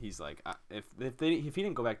up. He's like, if he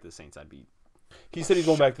didn't go back to the Saints, I'd be. He said he's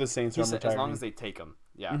going back to the Saints. He said, as long as they take him,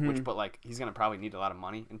 yeah. But like he's gonna probably need a lot of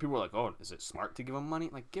money, and people were like, "Oh, is it smart to give him money?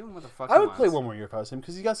 Like, give him what the fuck." I would play one more year if I was him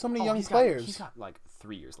because he's got so many young players. He's got like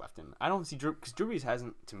 3 years left in. I don't see Drew because Drew Brees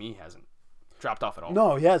hasn't dropped off at all.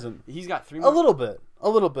 No, he hasn't. He's got 3 more. A little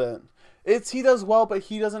bit. He does well, but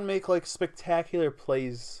he doesn't make like spectacular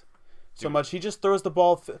plays so much. He just throws the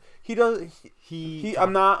ball. He does.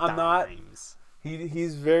 I'm not.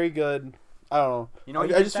 He's very good. I don't know. You know,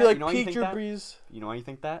 I just feel like peak Drew Brees. You know why you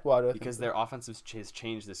think that? Why do I because their offensive has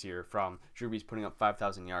changed this year from Drew Brees putting up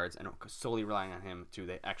 5,000 yards and solely relying on him to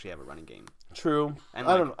they actually have a running game. True. And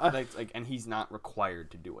I don't know. And he's not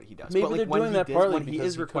required to do what he does. Maybe but like they're doing that partly when he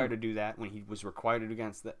is required to do that. When he was required to do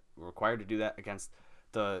that against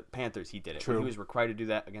the Panthers, he did it. True. When he was required to do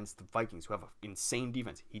that against the Vikings, who have an insane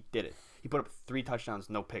defense, he did it. He put up 3 touchdowns,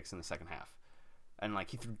 no picks in the second half. And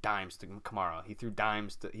like he threw dimes to Kamara.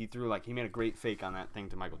 He made a great fake on that thing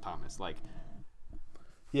to Michael Thomas. Like,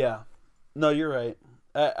 yeah, no, you're right.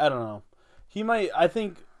 I don't know. He might. I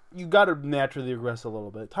think you got to naturally regress a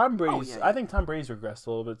little bit. Tom Brady's. I think Tom Brady's regressed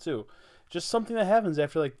a little bit too. Just something that happens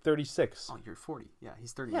after like 36. Oh, you're 40. Yeah,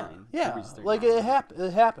 he's 39. Yeah. Like it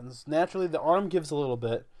happens naturally. The arm gives a little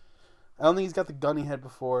bit. I don't think he's got the gun he had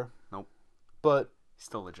before. Nope. But.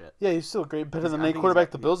 Still legit. Yeah, he's still great. Better than any quarterback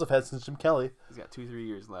the Bills have had since Jim Kelly. He's got 2-3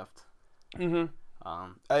 years left. I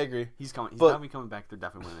agree. He's probably coming back. They're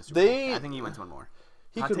definitely winning the Super Bowl. I think he wins one more.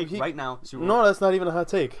 Right now. Super Bowl. No, that's not even a hot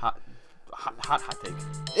take. Hot take.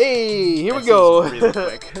 Hey, here we go. Really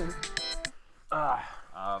quick. I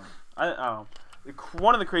don't know.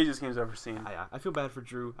 One of the craziest games I've ever seen. Yeah, I feel bad for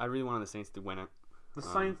Drew. I really wanted the Saints to win it. The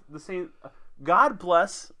Saints. God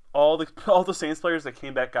bless all the Saints players that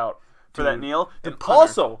came back out. For that kneel. And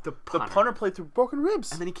also, the punter played through broken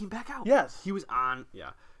ribs. And then he came back out. Yes. He was on. Yeah.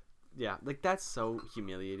 Yeah. Like, that's so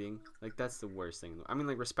humiliating. Like, that's the worst thing. I mean,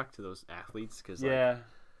 like, respect to those athletes. Cause,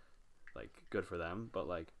 like, good for them. But,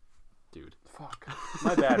 like, dude. Fuck.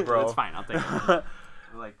 My bad, bro. It's fine. I'll take it.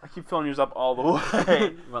 Like, I keep filling yours up all the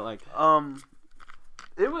way. But, like.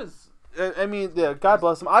 It was. I mean, yeah, God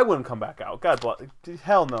bless them. I wouldn't come back out. God bless.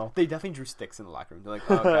 Hell no. They definitely drew sticks in the locker room. They're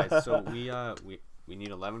like, oh, guys, so We need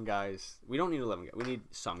 11 guys. We don't need 11 guys. We need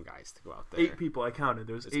some guys to go out there. 8 people. I counted.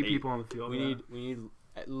 There's It's 8 people on the field. We need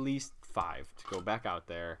at least 5 to go back out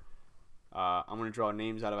there. I'm gonna draw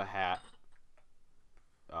names out of a hat.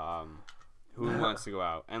 Who wants to go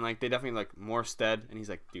out? And like they definitely like Morstead, and he's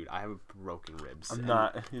like, dude, I have broken ribs. I'm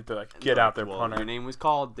not. They're like, get out there, well, punter. your name was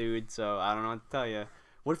called, dude. So I don't know what to tell you.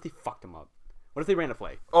 What if they fucked him up? What if they ran a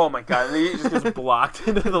play? Oh my god! And he just gets blocked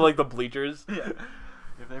into the bleachers. Yeah.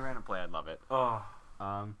 If they ran a play, I'd love it. Oh.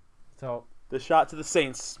 So The shot to the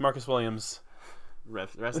Saints, Marcus Williams.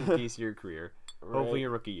 rest in peace your career. Right. Hopefully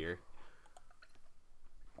your rookie year.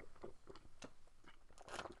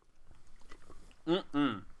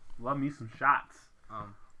 Love me some shots.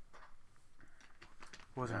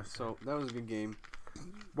 What was Yeah, that? so that was a good game.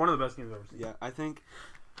 One of the best games I've ever seen. Yeah, I think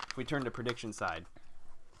if we turn to prediction side,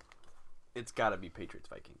 it's got to be Patriots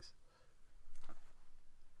Vikings.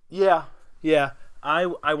 Yeah. I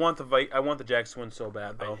want the Jags to win so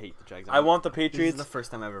bad though. I hate the Jags. I want the This Patriots. is the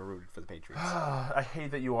first time I ever rooted for the Patriots. I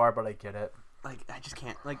hate that you are, but I get it. Like I just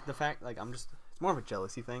can't. Like the fact, like I'm just. It's more of a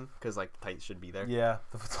jealousy thing because like the Titans should be there. Yeah,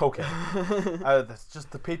 it's okay. That's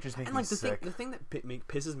just the Patriots make And me like the sick. thing that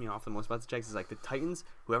pisses me off the most about the Jags is like the Titans,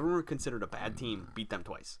 whoever were considered a bad team, beat them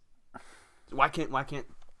twice. Why can't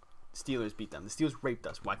Steelers beat them? The Steelers raped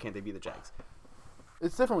us. Why can't they be the Jags?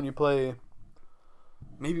 It's different when you play.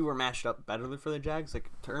 Maybe we're matched up better for the Jags, like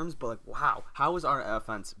terms, but like wow, how is our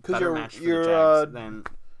offense 'Cause better you're- matched for you're, the Jags than?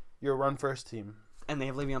 You're a run first team. And they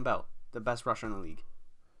have Le'Veon Bell, the best rusher in the league.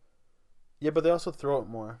 Yeah, but they also throw it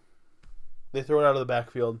more. They throw it out of the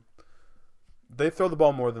backfield. They throw the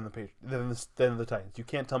ball more than than the Titans. You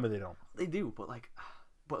can't tell me they don't. They do, but like,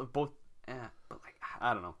 but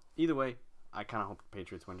I don't know. Either way, I kind of hope the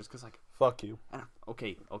Patriots win, just because like, Fuck you. I don't,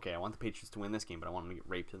 okay, I want the Patriots to win this game, but I want them to get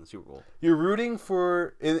raped in the Super Bowl. You're rooting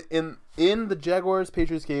for in the Jaguars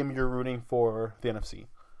Patriots game. You're rooting for the NFC.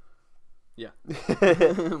 Yeah,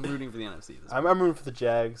 I'm rooting for the NFC. I'm rooting for the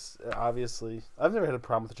Jags. Obviously, I've never had a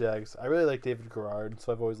problem with the Jags. I really like David Garrard,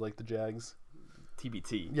 so I've always liked the Jags.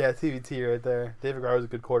 TBT. Yeah, TBT right there. David Garrard's a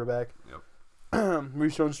good quarterback. Yep.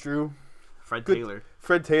 Maurice Jones-Drew. Fred Good. Taylor.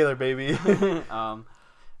 Fred Taylor, baby.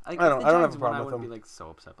 I don't have a problem I with wouldn't them. be like so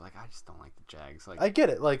upset, but like I just don't like the Jags. Like I get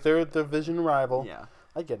it. Like they're a division rival. yeah,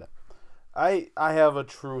 I get it. I have a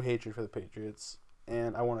true hatred for the Patriots,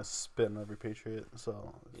 and I want to spit on every Patriot.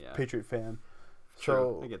 So Yeah. Patriot fan. True,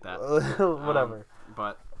 So I get that. whatever.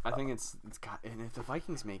 But I think it's got, and if the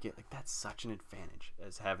Vikings make it, like that's such an advantage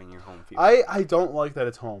as having your home field. I don't like that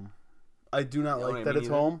it's home. I do not No, like me that it's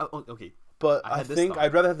neither. home. Oh, okay, But I I had this think thought.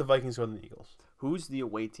 I'd rather have the Vikings go than the Eagles. who's the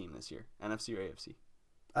away team this year? NFC or AFC?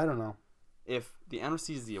 I don't know. If the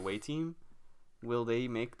NFC is the away team, will they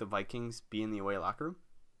make the Vikings be in the away locker room?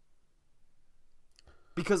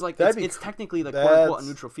 Because like That'd be it's technically like quote that's- unquote a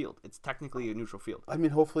neutral field. It's technically a neutral field. I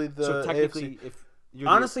mean, hopefully the So technically, AFC if you're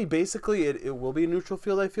honestly, basically, it will be a neutral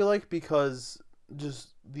field. I feel like because just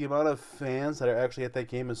the amount of fans that are actually at that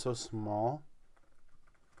game is so small.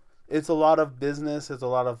 It's a lot of business. It's a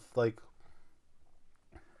lot of like.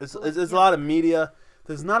 It's a lot of media.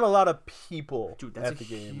 There's not a lot of people dude, that's at the a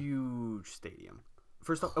game. huge stadium.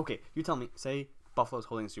 First off, okay, you tell me, say Buffalo's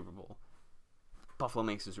holding the Super Bowl. Buffalo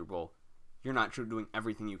makes the Super Bowl. You're not doing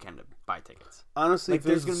everything you can to buy tickets. Honestly, Like, if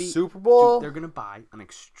there's there's a gonna be- Super Bowl, Dude, they're gonna buy an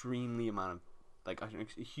extremely amount of, like a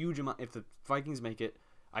huge amount. If the Vikings make it,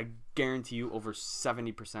 I guarantee you, over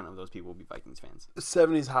 70% of those people will be Vikings fans.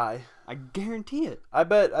 70's high. I guarantee it. I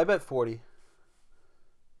bet 40.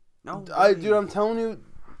 No, Dude, I'm telling you,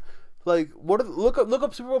 like, look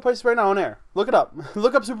up Super Bowl prices right now on air. Look it up.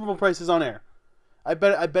 Look up Super Bowl prices on air. I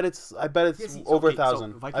bet it's Yeah, see, over okay, so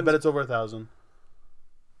 1,000. I Vikings- bet it's over 1,000.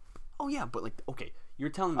 Oh yeah, but like, okay, you're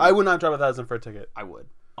telling me I would not drop 1,000 for a ticket. I would.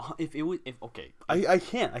 If it was, okay, I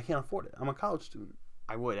can't afford it. I'm a college student.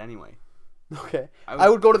 I would anyway. Okay. I I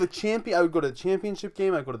would go to the championship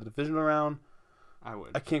game. I'd go to the divisional round. I would.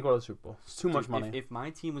 I can't go to the Super Bowl. It's too much Dude, money. If my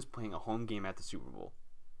team was playing a home game at the Super Bowl,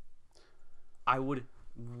 I would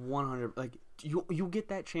 100 like you get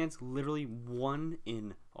that chance literally 1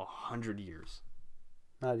 in 100 years.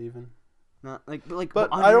 Not even. Not like but But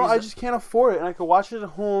 100 I don't. years I is- just can't afford it, and I could watch it at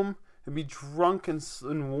home and be drunk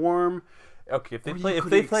and warm. Okay, if they Or you play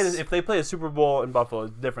could if they play a Super Bowl in Buffalo,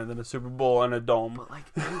 it's different than a Super Bowl in a dome. But like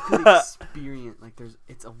you could experience like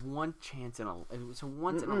it's a once in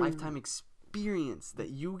a lifetime experience that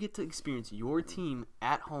you get to experience your team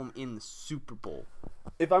at home in the Super Bowl.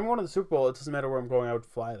 If I'm going to the Super Bowl, it doesn't matter where I'm going. I would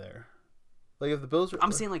fly there. Like if the Bills,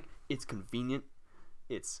 I'm saying like it's convenient,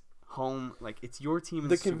 it's home, like it's your team. In the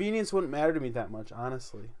the Super- convenience wouldn't matter to me that much,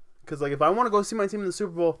 honestly. Because like if I want to go see my team in the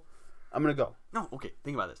Super Bowl, I'm gonna go. No, okay.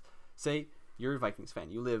 Think about this. Say you're a Vikings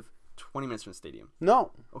fan. You live 20 minutes from the stadium.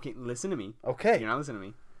 No. Okay, listen to me. Okay. You're not listening to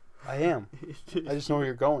me. I am. I just know where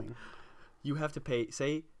you're going. You have to pay.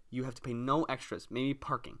 Say you have to pay no extras. Maybe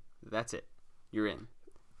parking. That's it. You're in.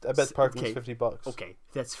 I bet parking's okay. $50. Okay,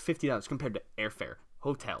 that's $50 compared to airfare,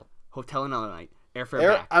 hotel another night, airfare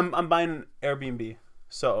back. I'm buying an Airbnb.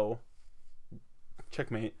 So,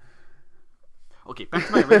 checkmate. Okay, back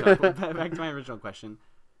to my original question.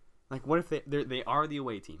 Like, what if they are the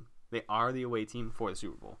away team? They are the away team for the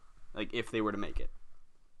Super Bowl. Like, if they were to make it,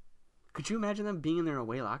 could you imagine them being in their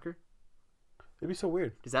away locker? It'd be so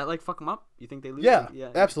weird. Does that like fuck them up? You think they lose? Yeah, Yeah.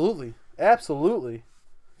 absolutely.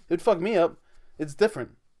 It'd fuck me up. It's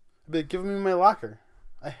different. But give me my locker.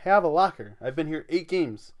 I have a locker. I've been here 8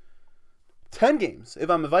 games. 10 games if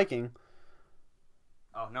I'm a Viking.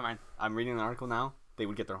 Oh, never mind. I'm reading an article now. They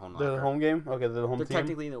would get their home locker. They're the home game? Okay, they're the home They're team.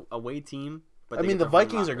 technically the away team. But I they mean, get the their home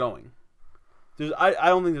Vikings are locker. going. I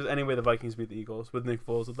don't think there's any way the Vikings beat the Eagles with Nick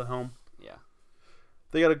Foles at the helm. Yeah.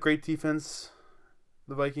 They got a great defense,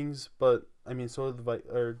 the Vikings, but I mean, so do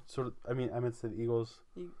I meant to say the Eagles.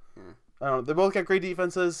 Yeah. I don't know. They both got great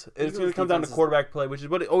defenses. It's Eagles' going to come down to defense is- quarterback play, which is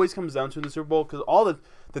what it always comes down to in the Super Bowl, because all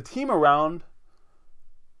the team around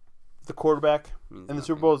the quarterback Means in the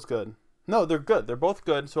Super nothing. Bowl is good. No, they're good. They're both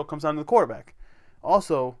good, so it comes down to the quarterback.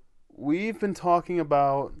 Also, we've been talking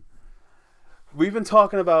about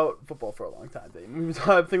football for a long time, Dave.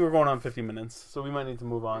 I think we're going on 50 minutes, so we might need to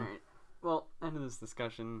move on. Alright. Well, end of this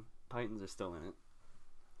discussion. Titans are still in it.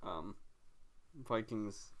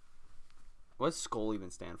 Vikings. What's Skull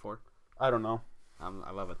even stand for? I don't know.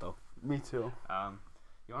 I love it though. Me too.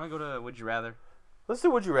 You want to go to Would You Rather? Let's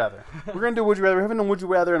do Would You Rather. We're going to do Would You Rather. We haven't done Would You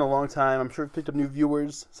Rather in a long time. I'm sure we've picked up new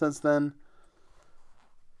viewers since then.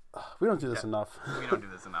 We don't do this enough. We don't do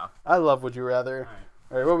this enough. I love Would You Rather.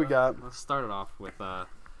 All right, what we got? Let's start it off with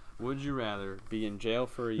Would you rather be in jail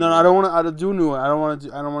for a year? No, I don't want to. I do a new one. I don't want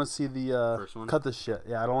to see the First one? Cut this shit.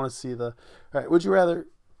 Yeah, I don't want to see the. All right, Would You Rather?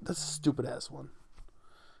 That's a stupid ass one.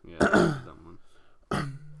 Yeah, that's a dumb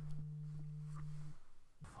one.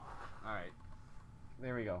 All right,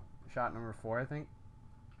 there we go. Shot number 4, I think.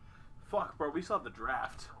 Fuck, bro. We still have the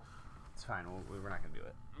draft. It's fine. We're not gonna do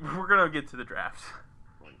it. We're gonna get to the draft.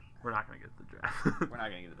 We're not gonna get to the draft. We're not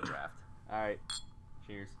gonna get to the draft. All right.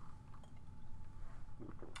 Cheers.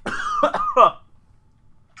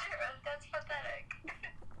 That's pathetic.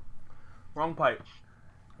 Wrong pipe.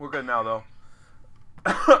 We're good now, though.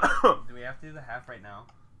 Do we have to do the half right now?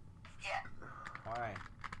 Yeah, All right.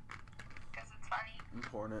 because it's funny. I'm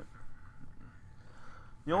pouring it.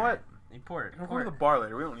 You know what? You pour it. We're Pour going to it. the bar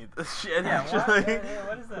later. We don't need this shit. Yeah, what? actually. Yeah,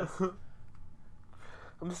 what is this?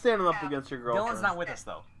 I'm standing up against your girlfriend. Dylan's not with us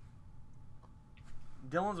though.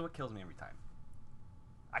 Dylan's what kills me every time.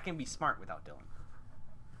 I can be smart without Dylan.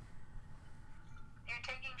 You're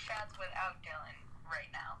taking shots without Dylan right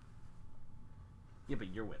now. Yeah, but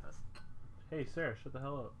you're with us. Hey, Sarah, shut the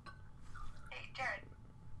hell up. Hey, Jared.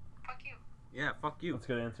 Fuck you. Yeah, fuck you. That's a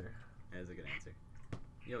good answer. That is a good answer.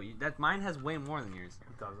 Yo, that mine has way more than yours.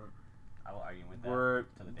 It doesn't. I will argue with that. We're to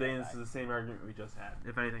the day I this die. is the same argument we just had.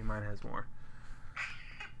 If anything, mine has more.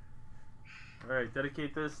 All right,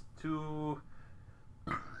 dedicate this to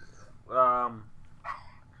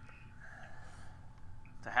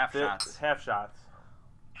To half shots. Half shots.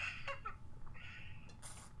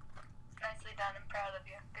 Nicely done. I'm proud of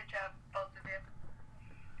you. Good job, both of you.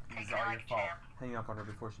 This Take is it all like your a fault. champ. Hang up on her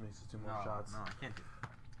before she makes us 2 more No, shots. no, I can't do that.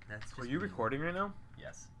 That's just Were you mean. recording right now?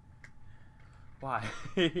 Yes. Why?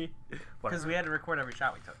 Because we had to record every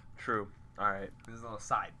shot we took. True. All right. There's a little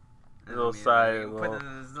side. A little side, We little-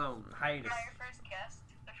 put this little hiatus. Am I your first guest?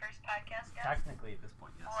 The first podcast guest? Technically, at this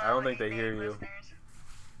point, yes. Or I don't were think they you hear paid you. listeners?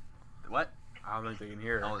 What? I don't think they can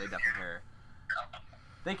hear her. Oh, they definitely hear her.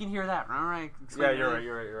 They can hear that. All right. Yeah, explain you're it. right.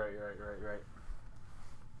 You're right.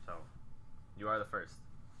 So, you are the first.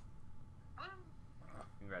 Woo.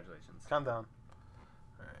 Congratulations. Calm down.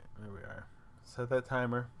 All right, there we are. Set that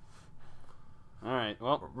timer. All right.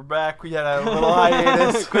 Well, We're back. We had a little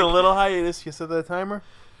hiatus. You set that timer?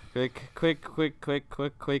 quick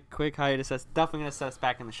hiatus. That's definitely gonna set us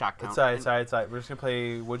back in the shot count. It's all right. We're just going to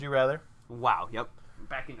play Would You Rather, Wow. Yep.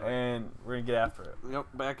 Back in. and we're going to get after it. Yep.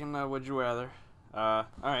 Back in. Would you rather? All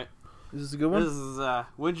right. Is this a good one? This is.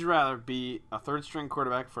 Would you rather be a third-string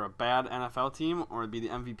quarterback for a bad NFL team or be the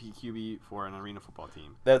MVP QB for an arena football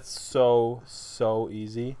team? That's so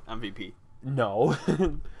easy. MVP. No.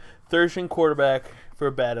 Third-string quarterback for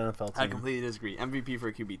a bad NFL team. I completely disagree. MVP for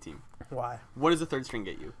a QB team. Why? What does a third string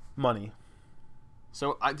get you? Money.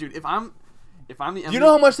 So, dude, if I'm the MVP, Do you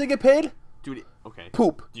know how much they get paid? dude? Okay.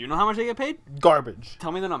 Poop. Do you know how much they get paid? Garbage.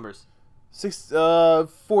 Tell me the numbers.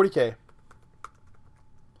 40K.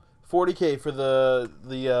 $40K for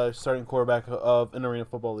the starting quarterback of an Arena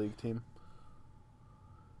Football League team.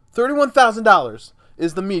 $31,000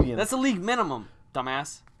 is the median. That's the league minimum,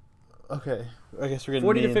 dumbass. Okay, I guess we're getting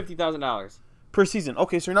 $40,000 to $50,000 per season.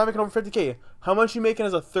 Okay, so you're not making over $50K. How much are you making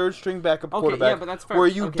as a third string backup quarterback? Yeah, but that's fair. Where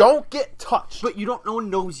you Okay. don't get touched. But no one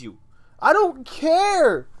knows you. I don't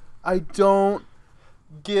care. I don't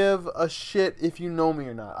give a shit if you know me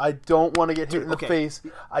or not. I don't want to get hit in the face.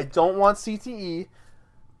 I don't want CTE.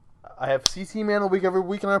 I have CTE Man of the Week every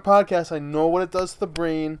week on our podcast. I know what it does to the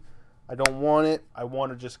brain. I don't want it. I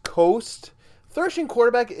want to just coast. Third string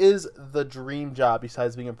quarterback is the dream job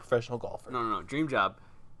besides being a professional golfer. No. Dream job.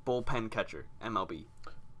 Bullpen catcher. MLB.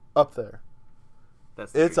 Up there.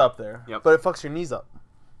 It's up there. Yep. But it fucks your knees up.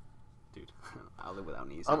 Dude, I'll live without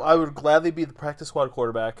knees. I would gladly be the practice squad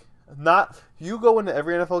quarterback. You go into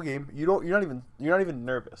every NFL game. You're not even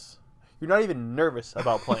nervous. You're not even nervous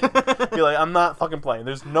about playing. You're like, I'm not fucking playing.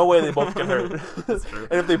 There's no way they both get hurt. That's true.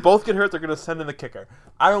 And if they both get hurt, they're gonna send in the kicker.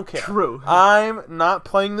 I don't care. True. I'm not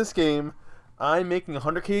playing this game. I'm making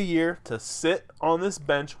 $100K a year to sit on this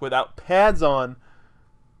bench without pads on.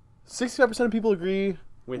 65% of people agree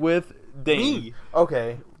with Dane. Me.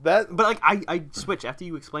 Okay, but like I switched after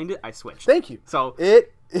you explained it. I switched. Thank you. So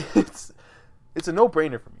it's a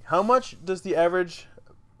no-brainer for me. How much does the average?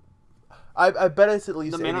 I bet it's at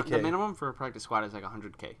least $80K. The minimum for a practice squad is like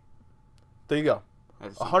 $100K. There you go.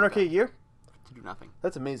 $100K a year to do nothing.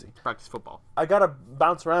 That's amazing. Practice football. I gotta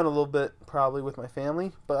bounce around a little bit probably with my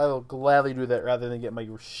family, but I will gladly do that rather than get my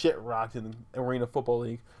shit rocked in the Arena Football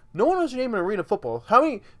League. No one knows your name in Arena Football.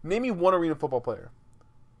 Name me one Arena Football player.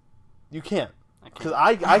 You can't. Because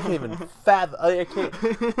I can't even fathom. I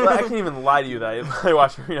can't even lie to you that I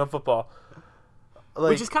watch Arena Football.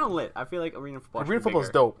 Which is kind of lit. I feel like Arena Football. Arena Football is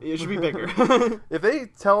dope. It should be bigger. If they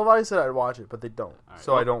televise it, I'd watch it, but they don't.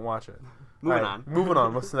 Right, I don't watch it. Moving on. Moving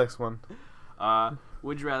on. What's the next one?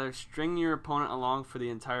 Would you rather string your opponent along for the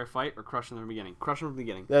entire fight or crush them in the beginning? Crush them from the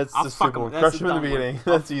beginning. That's the Super Bowl. Crush them in the beginning.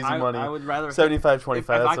 That's easy money. I would rather 75-25. If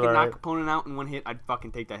I could knock opponent out in one hit, I'd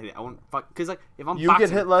fucking take that hit. I won't because if I'm you boxing,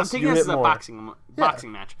 get hit less, I'm taking you this hit as more. a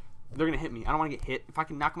boxing match. They're gonna hit me. I don't want to get hit. If I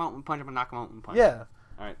can knock them out with one punch, I'm gonna knock them out with one punch. Yeah.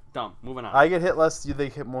 All right, dumb. Moving on. I get hit less. They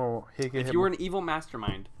hit more. If you were an evil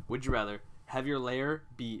mastermind, would you rather have your lair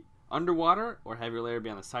be underwater or have your lair be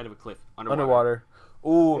on the side of a cliff? Underwater.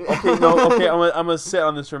 Ooh. Okay. No. Okay. I'm gonna sit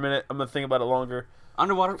on this for a minute. I'm gonna think about it longer.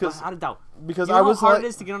 Underwater. Without a doubt. Because you know I was how hard like, it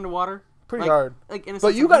is to get underwater. Pretty hard. Like in a but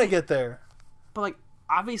sense you gotta get there. But like.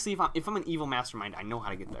 Obviously, if I'm an evil mastermind, I know how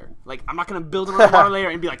to get there. Like, I'm not gonna build an underwater layer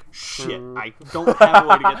and be like, shit, I don't have a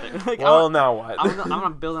way to get there. Like, now what? I'm gonna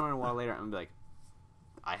build an underwater layer and be like,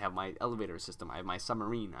 I have my elevator system, I have my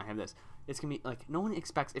submarine, I have this. It's gonna be like no one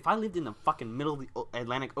expects. If I lived in the fucking middle of the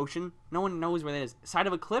Atlantic Ocean, no one knows where that is. Side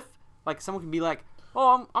of a cliff, like someone can be like,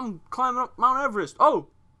 oh, I'm climbing up Mount Everest. Oh.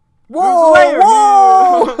 Whoa!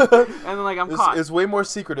 And then like I'm caught. It's way more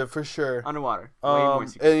secretive for sure. Underwater. Way more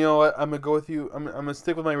secretive. And you know what? I'm gonna go with you. I'm gonna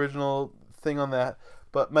stick with my original thing on that.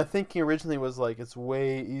 But my thinking originally was like it's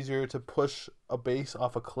way easier to push a base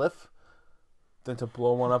off a cliff than to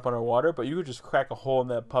blow one up underwater. But you could just crack a hole in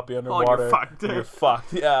that puppy underwater. You're fucked. And you're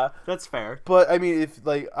fucked. Yeah. That's fair. But I mean, if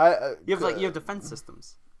like you have defense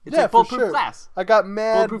systems. It's yeah, like bulletproof for sure. glass. I got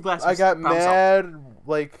mad. Glass I got mad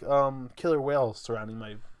like killer whales surrounding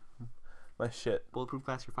my shit. Bulletproof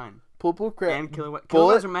glass, you're fine. Bulletproof glass. And killer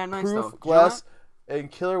whales are mad nice though. Glass and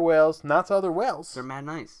killer whales, not to other whales. They're mad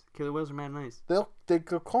nice. Killer whales are mad nice. They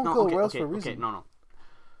call them killer whales for a reason. Okay, no.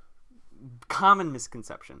 Common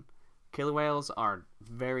misconception. Killer whales are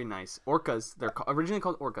very nice. Orcas, they're originally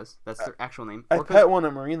called orcas. That's their actual name. I pet one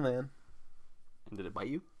at Marineland. And did it bite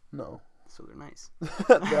you? No. So they're nice.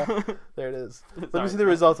 Yeah, there it is. Let me see the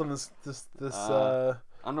results on this.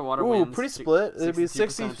 Underwater ooh, wins. pretty split. It'd be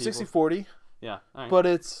 60-40. Yeah. All right. But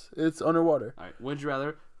it's underwater. All right. Would you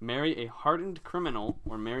rather marry a hardened criminal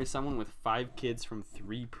or marry someone with 5 kids from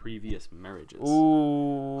 3 previous marriages?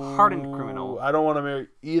 Ooh. Hardened criminal. I don't want to marry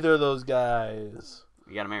either of those guys.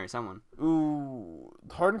 You gotta marry someone. Ooh.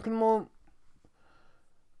 Hardened criminal.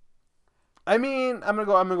 I mean, I'm gonna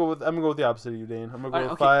go with the opposite of you, Dane. I'm gonna go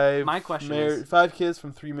with 5. My question is 5 kids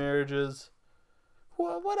from 3 marriages.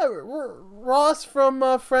 Whatever. Ross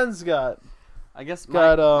from Friends got. I guess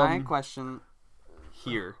my question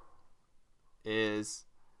here is,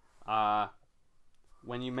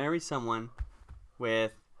 when you marry someone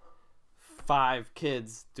with 5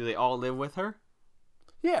 kids, do they all live with her?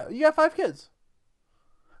 Yeah, you got 5 kids.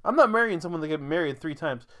 I'm not marrying someone that get married 3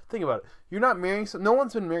 times. Think about it. You're not marrying. No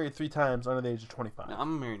one's been married 3 times under the age of 25. No,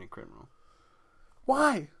 I'm marrying a criminal.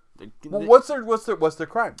 Why? Well, what's their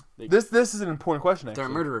crime? They- This is an important question. They're a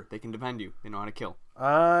Actually, murderer. They can defend you. They know how to kill.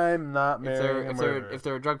 I'm not marrying a murderer. If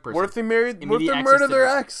they're a drug person, What if they married? What if Immediate they access murder to their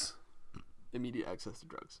drugs. ex? immediate access to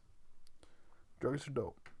drugs. Drugs are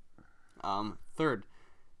dope. Third,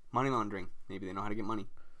 money laundering. Maybe they know how to get money.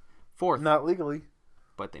 Fourth, Not legally.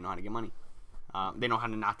 but they know how to get money. They know how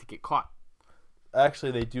to not to get caught.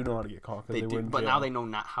 Actually, they do know how to get caught because They they do, wouldn't. but now they know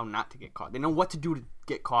how not to get caught. They know what to do to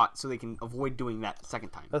get caught, so they can avoid doing that second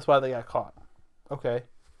time. That's why they got caught. Okay,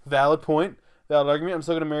 valid point. Valid argument. I'm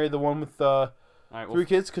still gonna marry the one with All right, well, 3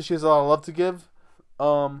 kids because she has a lot of love to give.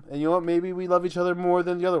 And you know what? Maybe we love each other more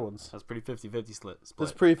than the other ones. that's pretty 50-50 split.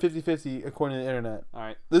 That's pretty 50-50 according to the internet. All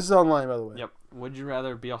right. This is online, by the way. Yep. Would you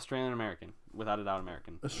rather be Australian or American? Without a doubt,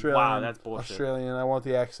 American. Australian. Wow, that's bullshit. Australian. I want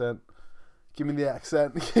the accent. Give me the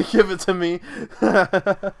accent. Give it to me.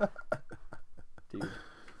 Dude.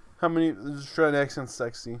 How many Australian accent's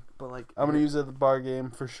sexy? But like, I'm gonna use it at the bar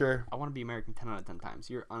game for sure. I want to be American 10 out of 10 times.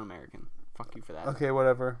 You're un-American. Fuck you for that. Okay,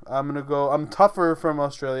 whatever. I'm gonna go. I'm tougher from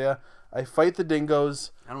Australia. I fight the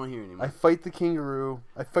dingoes. I don't want to hear you anymore. I fight the kangaroo.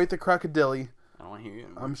 I fight the crocodile. I don't want to hear you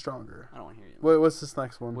anymore. I'm stronger. I don't want to hear you anymore. Wait, what's this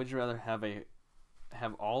next one? Would you rather have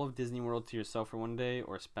all of Disney World to yourself for one day,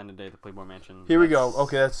 or spend a day at the Playboy Mansion? Here we go.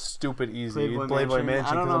 Okay, that's stupid easy. Playboy Mansion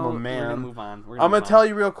I don't because know. I'm a We're man. gonna move on. I'm gonna tell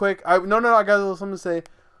you real quick. I got a little something to say.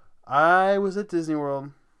 I was at Disney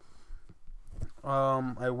World.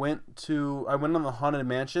 I went on the Haunted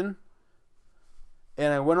Mansion.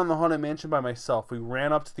 And I went on the Haunted Mansion by myself. We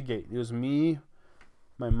ran up to the gate. It was me,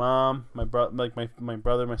 my mom, my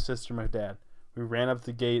brother, my sister, my dad. We ran up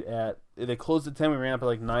the gate they closed at 10. We ran up at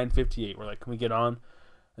like 9:58. We're like, can we get on?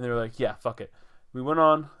 And they were like, yeah, fuck it. We went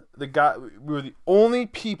on. We were the only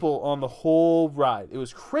people on the whole ride. It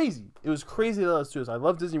was crazy. It was crazy to let us do this. I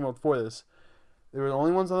love Disney World for this. They were the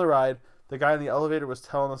only ones on the ride. The guy in the elevator was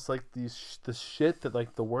telling us like the shit that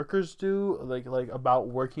like the workers do, like about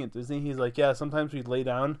working at Disney. He's like, yeah, sometimes we lay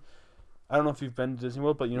down. I don't know if you've been to Disney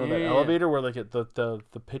World, but you know that elevator where like the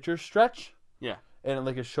pictures stretch. Yeah. And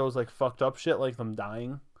it shows like fucked up shit, like them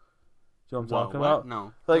dying. Do you know what I'm talking what? about?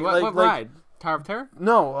 No. Like what ride? Tower of Terror?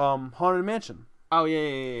 No, Haunted Mansion. Oh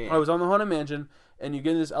yeah. I was on the Haunted Mansion, and you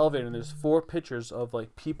get in this elevator, and there's 4 pictures of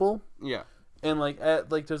like people. Yeah. And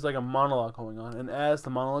there's like a monologue going on, and as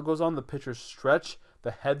the monologue goes on, the pictures stretch,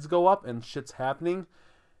 the heads go up, and shit's happening,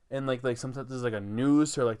 and like sometimes there's like a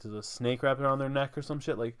noose or like there's a snake wrapped around their neck or some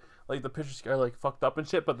shit. Like the pictures are like fucked up and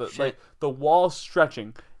shit, but the wall's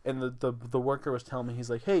stretching, and the worker was telling me,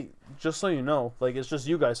 he's like, hey, just so you know, like it's just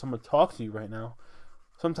you guys, so I'm gonna talk to you right now.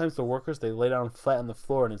 Sometimes the workers, they lay down flat on the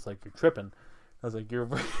floor, and it's like you're tripping. I was like,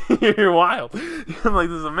 you're wild. I'm like,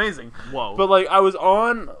 this is amazing. Whoa. But like I was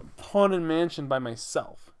on Haunted Mansion by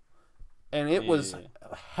myself, and it was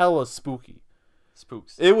hella spooky.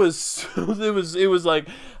 Spooks. It was like,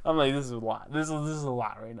 I'm like, this is a lot. This is a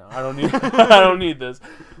lot right now. I don't need I don't need this.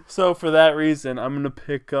 So for that reason, I'm gonna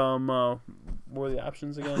pick what were the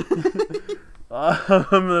options again? I'm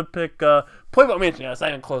gonna pick Playboy Mansion. Yes, I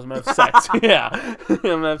didn't close. I'm gonna have sex. Yeah, I'm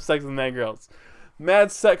gonna have sex with mad girls.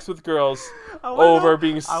 Mad sex with girls over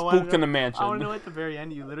being spooked in a mansion. I want to know at the very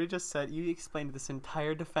end, you literally just said, you explained this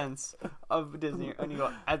entire defense of Disney, and you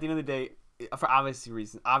go, at the end of the day, for obvious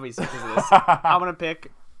reasons, obviously because of this, I'm going to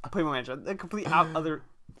pick Playboy Mansion. The complete other,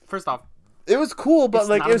 first off. It was cool, but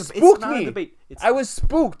like it spooked me. I was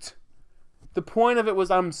spooked. The point of it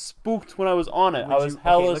was I'm spooked when I was on it. I was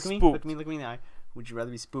hella spooked. Look me in the eye. Would you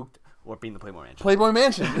rather be spooked or be in the Playboy Mansion? Playboy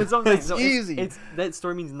Mansion. It's easy. That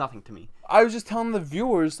story means nothing to me. I was just telling the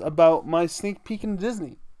viewers about my sneak peek into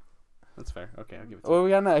Disney. That's fair. Okay, I'll give it to What do we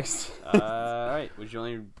got next? you. All right. Would you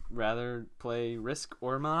only rather play Risk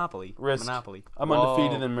or Monopoly? Risk. Monopoly. I'm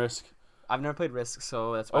undefeated in Risk. I've never played Risk,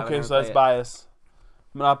 so that's why. Okay, so that's bias.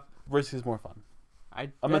 Risk is more fun.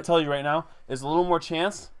 I'm gonna tell you right now. There's a little more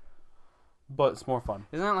chance, but it's more fun.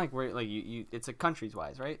 Isn't that like where like you it's a countries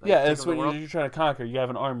wise, right? Like, yeah, it's what you're trying to conquer. You have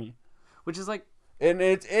an army, which is like. And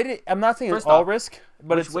I'm not saying it's First all off, Risk,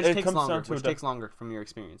 but which it takes comes longer. down to Which takes longer from your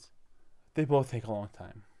experience. They both take a long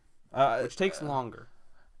time. Which takes longer.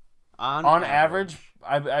 On average,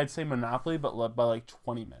 I'd say Monopoly, but by like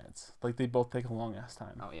 20 minutes. Like they both take a long ass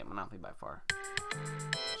time. Oh yeah, Monopoly by far.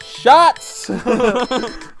 Shots.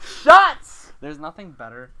 Shots. There's nothing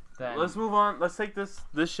better than. Let's move on. Let's take this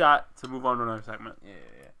shot to move on to another segment.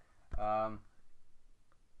 Yeah.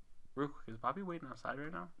 Real quick, is Bobby waiting outside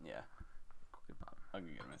right now? Yeah. Okay, Bob. I'll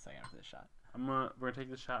give you a second after this shot. We're gonna take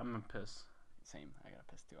this shot. I'm gonna piss. Same. I gotta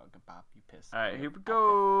piss too. I'll go pop. You piss. All right, here we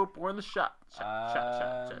go. Pouring the shot.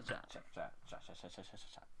 Shot.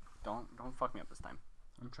 Don't fuck me up this time.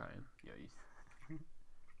 I'm trying. Yo, you're good.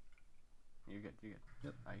 You're good.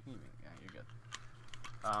 Yep. You can even, yeah, you're good.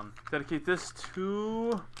 Dedicate this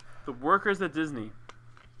to the workers at Disney.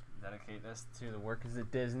 Dedicate this to the workers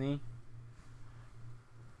at Disney.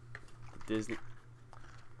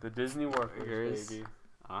 The Disney workers, baby.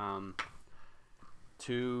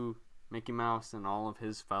 To Mickey Mouse and all of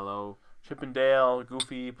his fellow. Chip and Dale,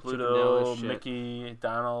 Goofy, Pluto, Dale is shit. Mickey,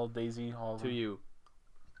 Donald, Daisy, all of To them. you.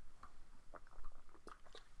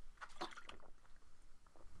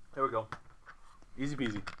 There we go. Easy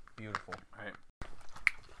peasy. Beautiful.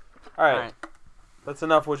 All right. That's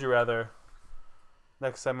enough. Would you rather?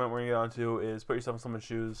 Next segment we're gonna get on to is put yourself in someone's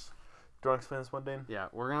shoes. Do you want to explain this one, Dane? Yeah,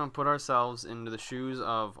 we're going to put ourselves into the shoes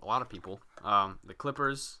of a lot of people. The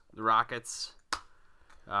Clippers, the Rockets.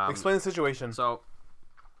 Explain the situation. So,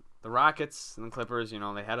 the Rockets and the Clippers, you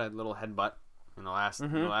know, they had a little headbutt in the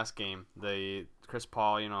last game. Chris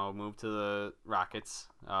Paul, you know, moved to the Rockets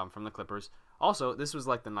from the Clippers. Also, this was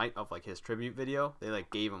like the night of like his tribute video. They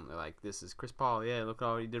like gave him, they're like, "This is Chris Paul. Yeah, look at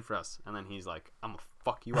what he did for us." And then he's like, "I'm gonna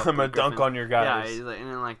fuck you up. I'm gonna Blake dunk Griffin." on your guys. Yeah, he's like, and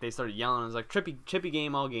then like they started yelling. It was like chippy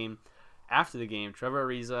game all game. After the game, Trevor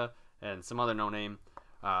Ariza and some other no name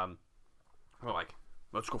were like,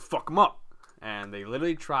 "Let's go fuck him up." And they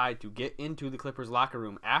literally tried to get into the Clippers locker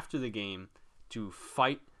room after the game to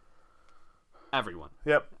fight everyone.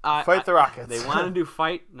 Yep. Fight the Rockets. They wanted to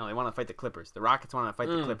fight. No, they wanted to fight the Clippers. The Rockets wanted to fight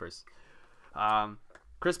the Clippers.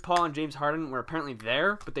 Chris Paul and James Harden were apparently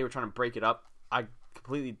there, but they were trying to break it up. I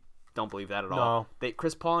completely don't believe that at all.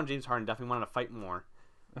 Chris Paul and James Harden definitely wanted to fight more.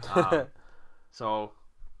 So,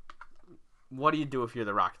 what do you do if you're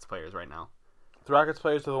the Rockets players right now? The Rockets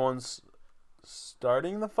players are the ones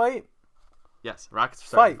starting the fight. Yes, Rockets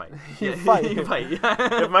starting Fight. to fight. You Yeah, fight. you fight.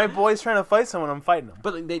 If my boy's trying to fight someone, I'm fighting him.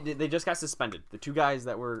 But they just got suspended. The two guys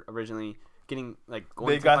that were originally getting going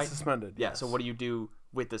They to got fight. suspended. Yeah. yes. So what do you do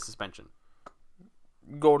with the suspension?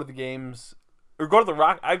 Go to the games, or go to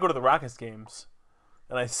the I go to the Rockets games,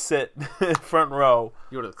 and I sit front row.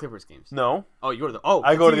 You go to the Clippers games. No. Oh, you go to the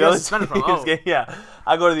I go to the other suspended team's from. Oh. game. Yeah,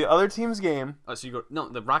 I go to the other team's game. Oh, so you go. No,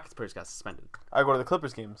 the Rockets players got suspended. I go to the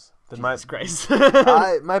Clippers games. Then Jesus Christ. my bad.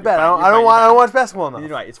 You're fine, I don't you're fine. watch basketball enough.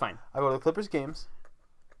 Neither do I. It's fine. I go to the Clippers games,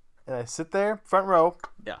 and I sit there front row.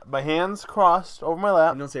 Yeah. My hands crossed over my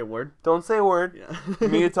lap. You don't say a word. Don't say a word. Yeah.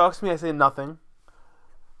 Media talks to me. I say nothing.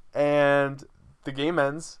 And the game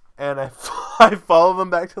ends, and I follow them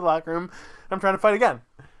back to the locker room. I'm trying to fight again.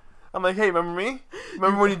 I'm like, hey, remember me?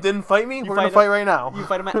 Remember when you didn't fight me? We're gonna fight fight right now. You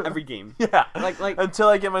fight them at every game. Yeah. Like Until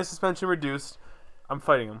I get my suspension reduced, I'm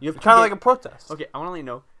fighting them. You have It's to kind of get- like a protest. Okay, I want to let you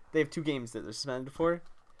know they have 2 games that they're suspended for.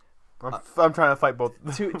 I'm trying to fight both.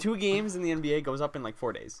 Two games in the NBA goes up in like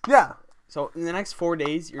 4 days. Yeah. So in the next 4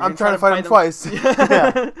 days, you're I'm gonna trying to try fight them twice.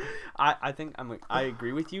 Yeah. I think I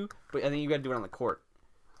agree with you, but I think you got to do it on the court.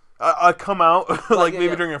 I come out like maybe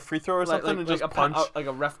yeah. during a free throw or something and just punch. Like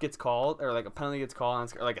a ref gets called or like a penalty gets called,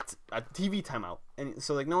 and it's like a TV timeout, and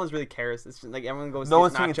so like no one's really cares. It's just like everyone goes. No to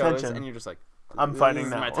one's get paying nachos, attention. and you're just like, I'm this fighting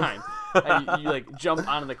is now. my time. And you like jump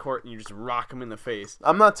onto the court and you just rock them in the face.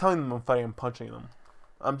 I'm not telling them I'm fighting. I'm punching them.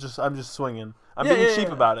 I'm just swinging. I'm being cheap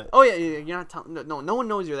about it. Oh yeah. You're not telling. No one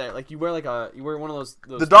knows you're there. Like you wear one of those.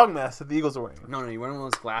 The dog mask that the Eagles are wearing. No, you wear one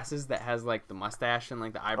of those glasses that has like the mustache and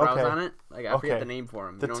like the eyebrows Okay. on it. Like I forget the name for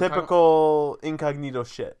them. The typical incognito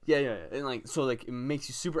shit. Yeah. And like so like it makes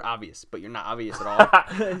you super obvious, but you're not obvious at all.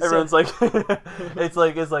 Everyone's like, it's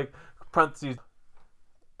like parentheses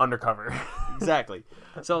undercover. Exactly.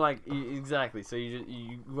 So like exactly. So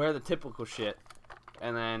you wear the typical shit,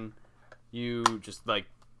 and then you just like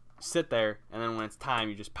sit there, and then when it's time,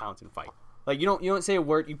 you just pounce and fight. Like you don't say a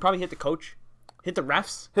word. You probably hit the coach, hit the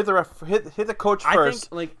refs. Hit the ref. Hit the coach I first.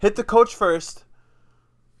 think, like- hit the coach first,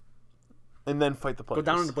 and then fight the players.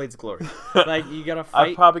 Go down into Blades of Glory. Like you gotta I'm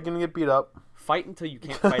fight. probably gonna get beat up Fight until you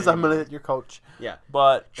can't fight because I'm gonna anymore. hit your coach. Yeah.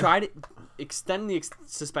 But Try to extend the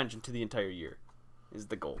suspension to the entire year. Is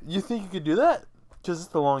the goal. you think you could do that? Because it's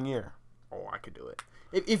the long year. Oh, I could do it.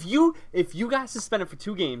 If you got suspended for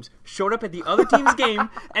 2 games, showed up at the other team's game,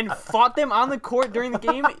 and fought them on the court during the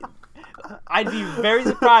game, I'd be very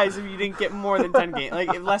surprised if you didn't get more than 10 games,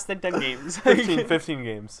 like less than 10 games. 15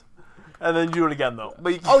 games. And then you do it again though.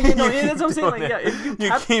 But you Oh, yeah, no, you yeah, keep that's what I'm saying. doing Like, yeah, it. if you You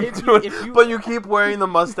kept- keep if you- doing, if you- but you keep wearing the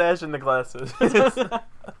mustache and the glasses.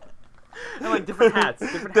 And like different hats,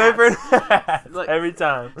 Different hats Like- every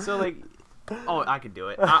time. So like, oh, I could do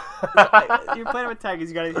it. You're playing with Tigers,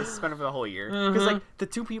 you gotta get suspended for the whole year. Because like the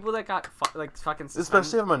 2 people that got fucking suspended.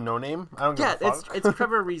 Especially if I'm a no name. I don't give Yeah, a fuck. it's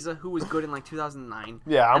Trevor Ariza who was good in like 2009.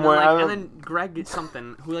 Yeah, I'm and then, wearing- like, I'm- and then Greg is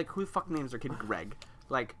something who the fuck names their kid Greg?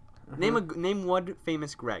 Like name one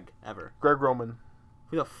famous Greg ever. Greg Roman.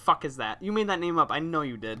 Who the fuck is that? You made that name up. I know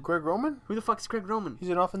you did. Greg Roman? Who the fuck is Greg Roman? He's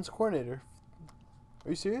an offense coordinator. Are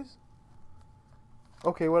you serious?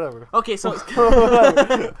 Okay, whatever. Okay, so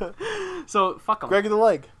so fuck him. Greg of the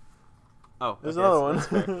leg. Oh, There's okay, another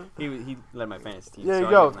that's one. fair. He led my fantasy team. There so you I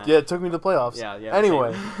go. give him that. Yeah, it took me to the playoffs. Yeah.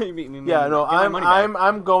 Anyway. same. He beat me, Yeah, no, get my money back.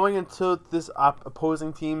 I'm going into this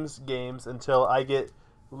opposing team's games until I get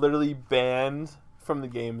literally banned from the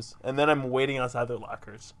games, and then I'm waiting outside their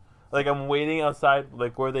lockers. Like I'm waiting outside,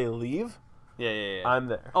 like where they leave. Yeah. I'm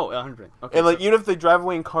there. Oh, 100. Okay. And like even if they drive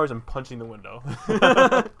away in cars, I'm punching the window.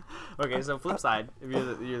 Okay, so flip side, if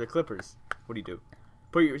you're the Clippers, what do you do?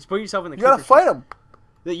 Put yourself in the You gotta Clippers. fight them.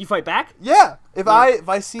 You fight back? Yeah. If Yeah.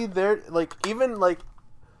 I see their like even like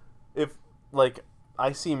if like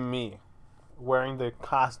I see me wearing the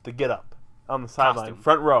get up on the sideline, Costume.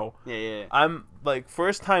 front row. Yeah. I'm like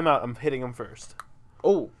first time out, I'm hitting them first.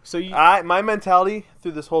 Oh, so My mentality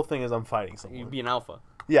through this whole thing is I'm fighting someone. you'd be an alpha.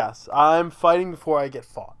 Yes, I'm fighting before I get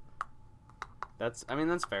fought. That's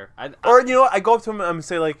fair. Or you know what? I go up to him and I'm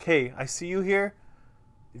say like, "Hey, I see you here.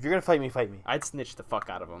 If you're gonna fight me, fight me." I'd snitch the fuck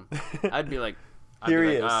out of him. I'd be like, Here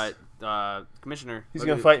he Commissioner. He's look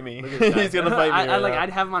gonna at- fight me. look at this guy. He's gonna fight me. right now. I'd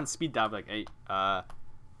have him on speed dial. Like, hey, look at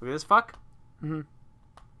this fuck. Mhm.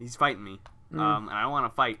 He's fighting me. And I don't want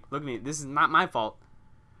to fight. Look at me. This is not my fault.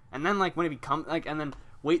 And then like when it becomes like, and then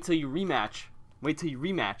wait till you rematch.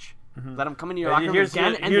 Let him come into your Yeah, locker room here's-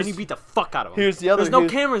 again, and then here's- you beat the fuck out of him. Here's the other. There's no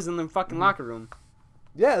here's- cameras in the fucking locker room.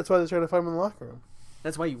 Yeah, that's why they're trying to fight him in the locker room.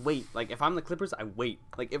 That's why you wait. Like, if I'm the Clippers, I wait.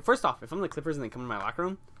 Like, first off, if I'm the Clippers and they come in my locker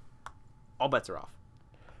room, all bets are off.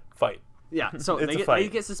 Fight. Yeah, so It's a they fight.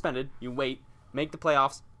 get suspended. You wait, make the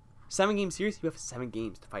playoffs. 7-game series, you have 7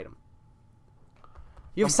 games to fight them.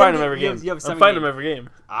 I'm fighting him every game. You have I'm 7 fighting him games. every game.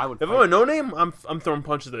 I would. If fight I'm a him. no name, I'm throwing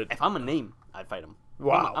punches at it. If I'm a name, I'd fight him.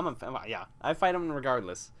 Wow. Yeah, I fight him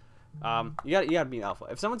regardless. You gotta be an alpha.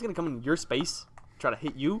 If someone's gonna come in your space, try to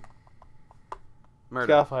hit you, murder.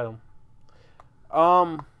 Gotta fight him.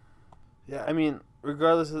 Yeah, I mean,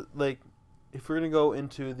 regardless of, like, if we're gonna go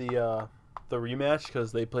into the rematch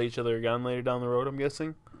because they play each other again later down the road, I'm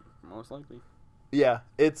guessing. Most likely. Yeah,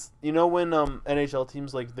 it's when NHL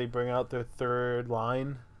teams like they bring out their third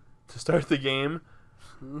line to start the game,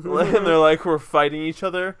 and they're like we're fighting each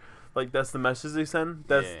other. Like that's the message they send.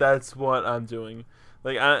 That's what I'm doing.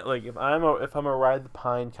 Like if I'm a ride the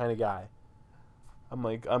pine kind of guy,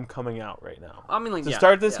 I'm coming out right now. I mean, like To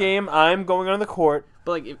start this game, I'm going on the court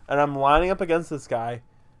but like and I'm lining up against this guy,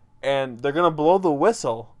 and they're gonna blow the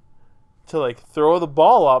whistle to like throw the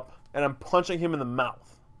ball up, and I'm punching him in the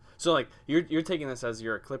mouth. so like you're taking this as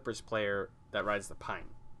you're a Clippers player that rides the pine.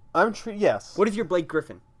 Yes. What if you're Blake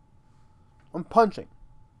Griffin? I'm punching.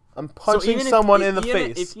 I'm So punching even if- someone in the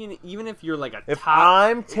even face. Even if you're like a If top,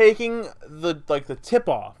 I'm taking the tip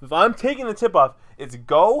off, it's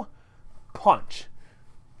go, punch.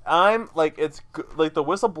 I'm like like the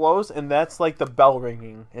whistle blows and that's like the bell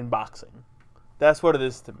ringing in boxing. That's what it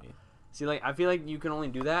is to me. see, like I feel like you can only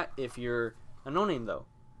do that if you're a no name though.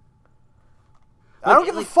 I don't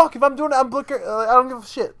give a fuck if I'm doing it. I don't give a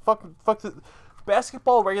shit. Fuck the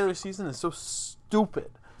basketball regular season is so stupid.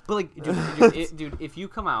 But like, dude, if you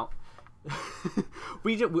come out,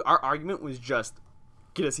 our argument was just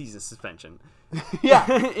get a season suspension. Yeah,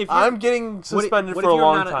 If I'm getting suspended what for if a you're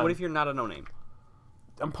long not time. What if you're not a no name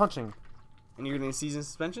I'm punching. and you're getting a season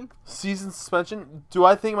suspension? Season suspension? Do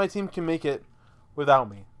I think my team can make it without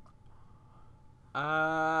me?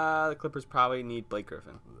 The Clippers probably need Blake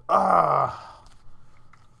Griffin.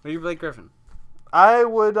 Maybe Blake Griffin. I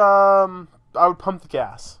would pump the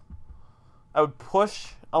gas. I would push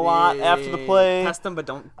a lot after the play. Test them, but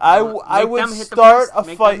don't. I make would them hit the start first? a Make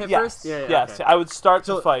them fight. hit Yes, first? Yeah, yes. okay. I would start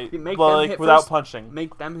So the fight, make but them like hit without first, punching.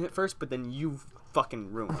 Make them hit first, but then you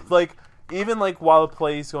fucking ruin them. Like even like while the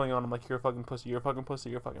play is going on, I'm like, you're a fucking pussy, you're a fucking pussy,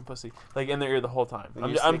 you're a fucking pussy. Like in their ear the whole time. And I'm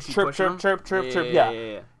you just, like, keep chirp, pushing chirp, them? chirp, chirp. Yeah.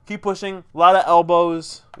 Yeah. Keep pushing. A lot of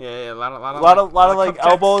elbows. Yeah, a lot A lot of like cup checks.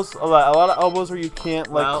 elbows. A lot of elbows where you can't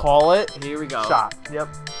like Well, call it. Here we go. Shot. Yep.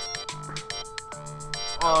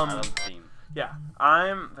 I love the team. Yeah,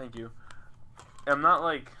 thank you. I'm not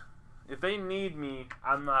like, if they need me,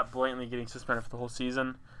 I'm not blatantly getting suspended for the whole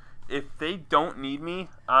season. If they don't need me,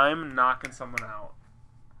 I'm knocking someone out.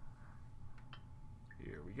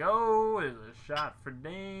 Here we go. There's a shot for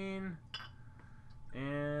Dane.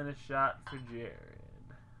 And a shot for Jared.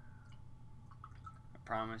 I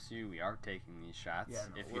promise you, we are taking these shots. Yeah,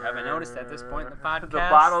 no, if you haven't noticed at this point in the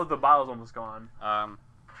podcast, The bottle's almost gone.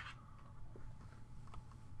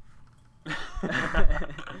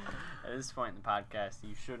 At this point in the podcast,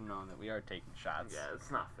 you should know that we are taking shots. Yeah,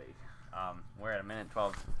 it's not fake. We're at a minute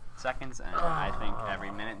 12 seconds, and I think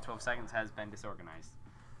every minute and 12 seconds has been disorganized.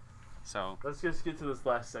 So Let's just get to this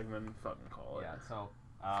last segment and fucking call it. yeah, so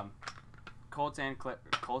Colts and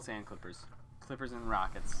Clippers. Clippers and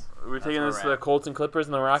Rockets. We're That's taking where this we're to the at. Colts and Clippers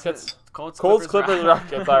and the Rockets. Colts, Clippers,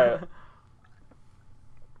 Rockets. All right.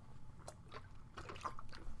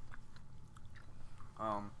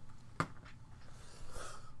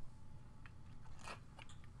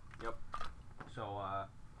 Yep. So,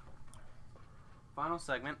 final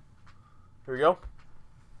segment. Here we go.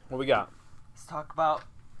 What we got? Let's talk about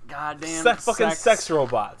goddamn Sex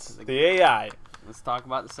robots. The AI. Let's talk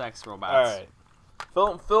about the sex robots. All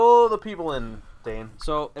right. Fill the people in, Dane.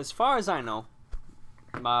 So, as far as I know,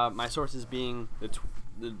 my sources being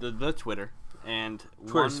the Twitter and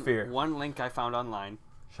Twitter sphere. one link I found online.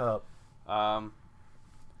 Shut up.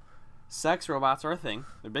 Sex robots are a thing.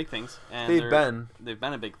 They're big things, and They've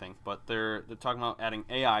been a big thing. But they're talking about adding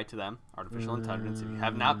AI to them, artificial intelligence. If you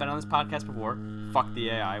have not been on this podcast before, fuck the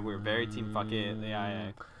AI. We're very team fuck the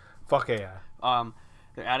AI. Fuck AI.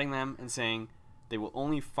 They're adding them and saying they will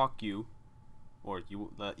only fuck you, or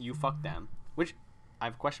you fuck them. Which I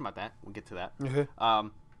have a question about that. We'll get to that. Okay.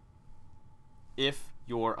 If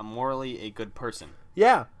you're morally a good person.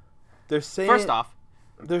 Yeah. They're saying. First off.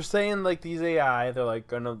 They're saying like these AI, they're like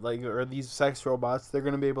gonna like, or these sex robots, they're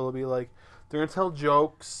gonna be able to be like, they're gonna tell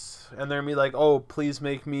jokes, and they're gonna be like, oh, please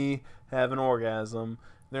make me have an orgasm.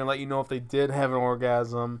 They're gonna let you know if they did have an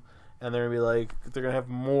orgasm, and they're gonna be like, they're gonna have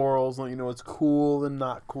morals, let you know what's cool and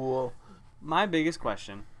not cool. My biggest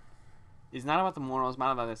question is not about the morals,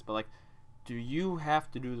 not about this, but like, do you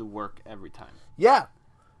have to do the work every time? Yeah.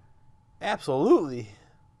 Absolutely.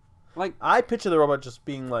 Like, I picture the robot just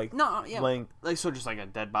being like, no, yeah, laying, like so, just like a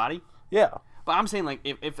dead body. yeah. But I'm saying like,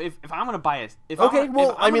 if I'm gonna buy it, the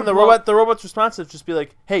robot's response is just be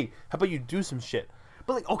like, hey, how about you do some shit?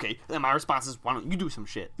 But like, okay, then my response is, why don't you do some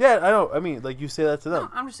shit? Yeah, I know. I mean, like you say that to them. No,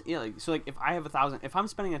 I'm just like so like if I have if I'm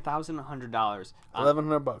spending $1,100, $1,100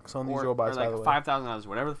 on these robots, or like by the way. $5,000,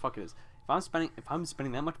 whatever the fuck it is. If I'm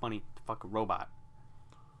spending that much money to fuck a robot,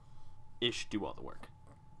 it should do all the work.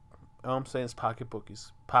 All I'm saying is pocket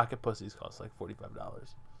pussies cost like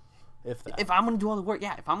 $45. If that. If I'm gonna do all the work,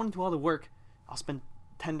 yeah. If I'm gonna do all the work, I'll spend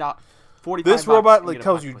 $10, $45. This robot like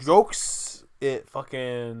tells you jokes. It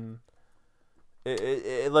fucking.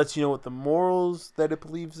 It lets you know what the morals that it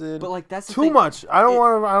believes in. But like that's the too thing. much. I don't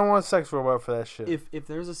want a sex robot for that shit. If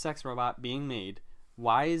there's a sex robot being made,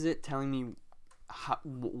 why is it telling me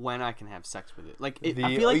when I can have sex with it? Like I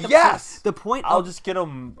feel like the point. I'll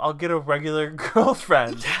get a regular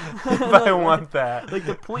girlfriend if I want that. Like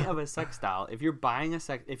the point of a sex doll. If you're buying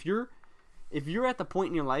if you're at the point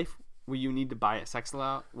in your life where you need to buy a sex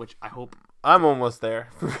doll, which I hope I'm almost there.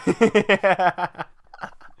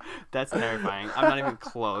 That's terrifying. I'm not even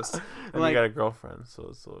close. And you got a girlfriend, so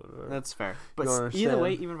it's that's fair. But either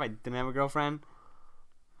way, even if I didn't have a girlfriend,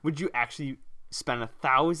 would you actually spend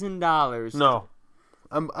 $1,000? No.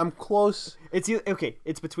 I'm close. It's okay.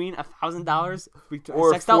 It's between $1,000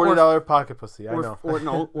 or a $40 pocket pussy. I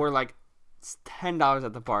know. Or like $10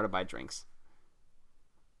 at the bar to buy drinks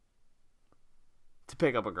to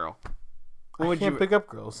pick up a girl. I can't pick up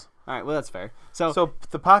girls. All right, well that's fair. So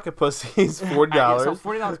the pocket pussy is $40. So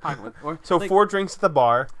 $40 pocket. So like, 4 drinks at the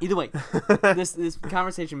bar. Either way, this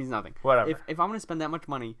conversation means nothing. Whatever. If I'm gonna spend that much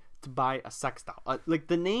money to buy a sex doll, like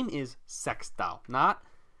the name is sex doll, not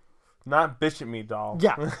bitch at me doll.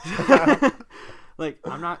 Yeah. Like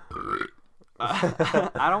I'm not.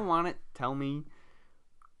 I don't want it. Tell me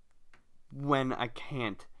when I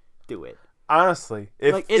can't do it. Honestly,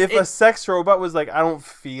 if a sex robot was like, I don't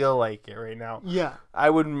feel like it right now. Yeah. I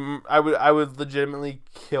would legitimately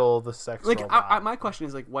kill the sex robot. My question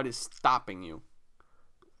is like, what is stopping you?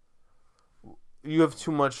 You have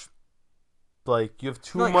too much. Like you have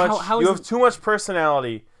too like, much. how you have too much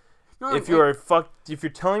personality. No, if you're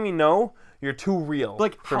telling me no, you're too real.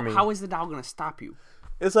 Like for me. How is the doll gonna stop you?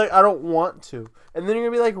 It's like I don't want to, and then you're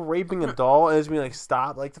gonna be like raping a doll, and it's gonna be like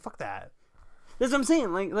stop, like the fuck that. That's what I'm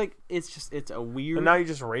saying. Like it's a weird. And now you're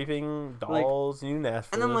just raping dolls, and you didn't ask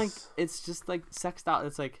for And then this. like it's just like sex doll.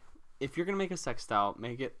 It's like if you're gonna make a sex doll,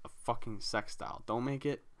 make it a fucking sex doll. Don't make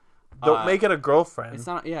it. Don't make it a girlfriend. It's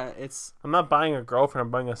not. Yeah, it's. I'm not buying a girlfriend. I'm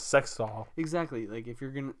buying a sex doll. Exactly. Like if you're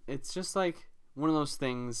gonna, it's just like one of those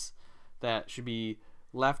things that should be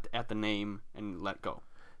left at the name and let go.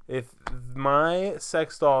 If my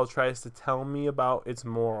sex doll tries to tell me about its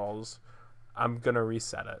morals, I'm gonna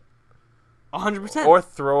reset it. 100%. Or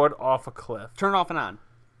throw it off a cliff. Turn it off and on.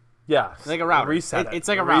 Yeah. Like a router. Reset it. It's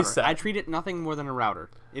like a router. Reset. I treat it nothing more than a router.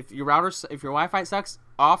 If your Wi-Fi sucks,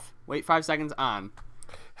 off. Wait 5 seconds. On.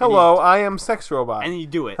 Hello, I am Sex Robot. And you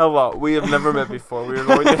do it. Hello, we have never met before. We are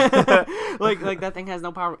going to like that thing has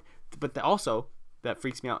no power. But also that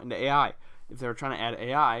freaks me out into AI. If they're trying to add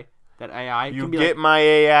AI, that AI You can be get my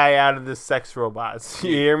AI out of the sex robots.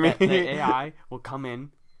 You hear me? That AI will come in,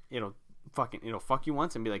 it'll fuck you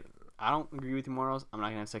once and be like, I don't agree with your morals. I'm not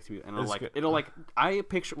gonna have sex with you. And I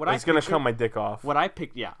picture It's gonna cut my dick off. What I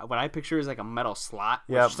picture is like a metal slot.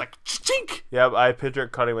 Yeah. It's just like chink. Yep, I picture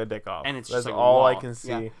it cutting my dick off. And it's that's just like all I wall. can see.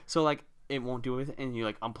 Yeah. So like it won't do it, and you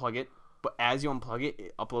like unplug it. But as you unplug it,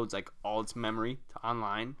 it uploads like all its memory to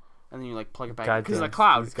online, and then you like plug it back in because the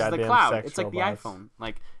cloud. Because the cloud, it's like robots. the iPhone.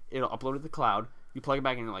 Like it'll upload it to the cloud. You plug it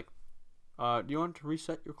back in, and you're like, do you want to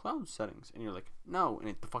reset your cloud settings? And you're like, no, and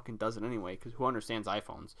it fucking does it anyway. Because who understands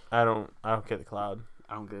iPhones? I don't get the cloud.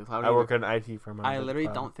 I don't get the cloud. I work in IT for my. I literally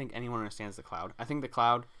don't think anyone understands the cloud. I think the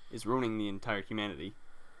cloud is ruining the entire humanity.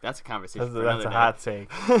 That's a conversation. That's a hot take.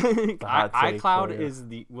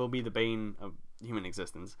 iCloud will be the bane of human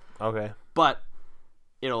existence. Okay. But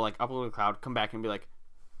it'll like upload to the cloud, come back and be like,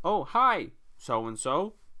 "Oh, hi, so and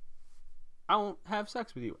so. I won't have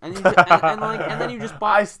sex with you." And then you just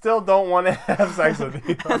bought. I still don't want to have sex with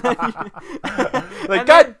you. Like,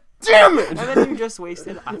 God damn it! And then you just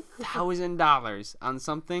wasted $1,000 on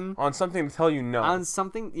something. On something to tell you no. On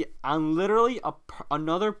something. On literally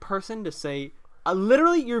another person to say.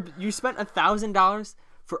 Literally, you spent $1,000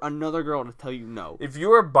 for another girl to tell you no. If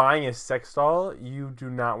you are buying a sex doll, you do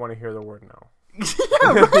not want to hear the word no.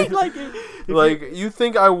 Yeah, right. Like, you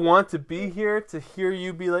think I want to be here to hear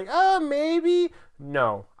you be like, maybe.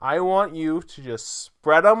 No, I want you to just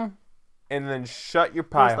spread them and then shut your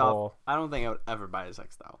pie hole. I don't think I would ever buy a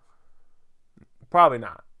sex doll. Probably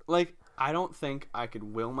not. Like, I don't think I could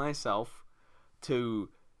will myself to,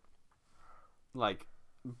 like,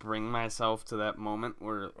 bring myself to that moment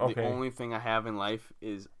where the only thing I have in life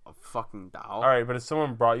is a fucking doll. All right, but if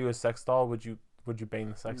someone brought you a sex doll, would you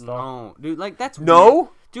bang the sex doll? No, dude. Like that's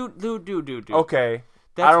no, weird. Dude. Okay,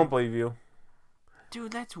 I don't believe you,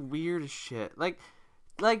 dude. That's weird as shit. Like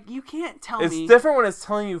you can't tell me. It's different when it's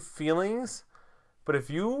telling you feelings, but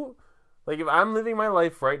if I'm living my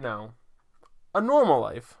life right now, a normal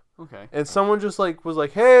life, okay, and someone just was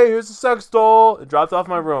like, hey, here's a sex doll, it dropped off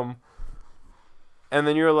my room. And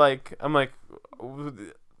then you're like, I'm like,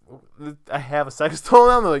 I have a sex doll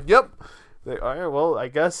now? And they're like, yep. Like, all right, well, I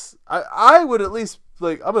guess I would at least,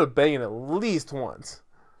 like, I'm going to bang it at least once.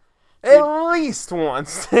 Dude, at least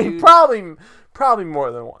once. Probably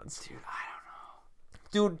more than once. Dude, I don't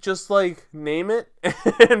know. Dude, just, like, name it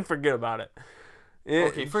and forget about it.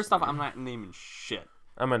 Okay, first off, I'm not naming shit.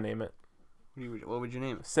 I'm going to name it. What would you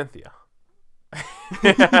name it? Cynthia.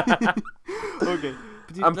 Okay.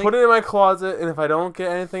 Dude, I'm putting it in my closet, and if I don't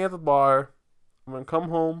get anything at the bar, I'm going to come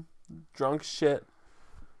home, drunk shit,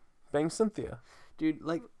 bang Cynthia. Dude,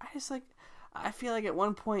 like, I feel like at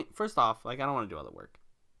one point, first off, like, I don't want to do all the work.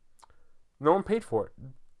 No one paid for it.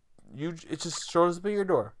 It just shows up at your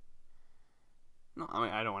door. No, I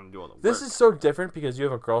mean, I don't want to do all the work. This is so different because you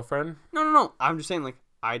have a girlfriend. No. I'm just saying, like,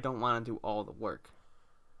 I don't want to do all the work.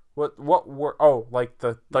 What work? Oh, like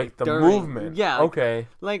the movement. Yeah. Okay.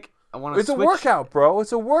 Like I want to. It's a workout, bro.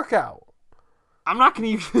 It's a workout. I'm not gonna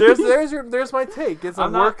use. There's my take. It's a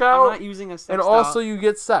workout. I'm not using a sex and doll. Also you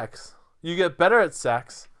get sex. You get better at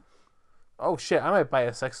sex. Oh shit! I might buy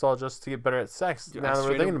a sex doll just to get better at sex. Dude, now that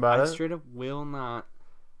we're thinking about it, I straight up will not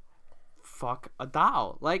fuck a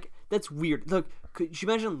doll. Like that's weird. Look, could you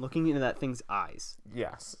imagine looking into that thing's eyes?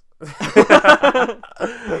 Yes.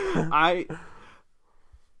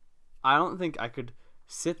 I don't think I could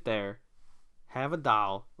sit there, have a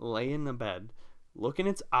doll, lay in the bed, look in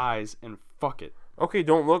its eyes, and fuck it. Okay,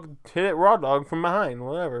 don't look. Hit it raw dog from behind.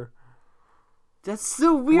 Whatever. That's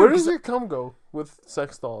so weird. Where does your cum go with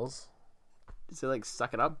sex dolls? Does it like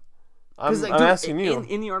suck it up? I'm asking you.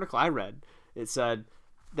 In the article I read, it said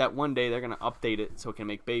that one day they're gonna update it so it can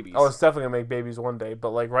make babies. Oh, it's definitely gonna make babies one day. But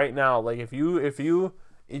like right now, like if you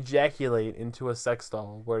ejaculate into a sex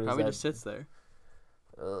doll, where does probably that? Just sits there.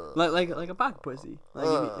 Like a pocket pussy.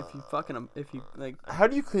 Like if you fucking if you like. How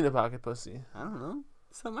do you clean a pocket pussy? I don't know.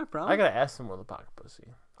 It's not my problem. I gotta ask someone with a pocket pussy.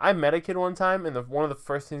 I met a kid one time, and one of the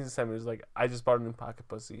first things he said to me was like, "I just bought a new pocket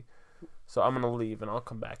pussy, so I'm gonna leave and I'll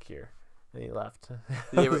come back here." And he left.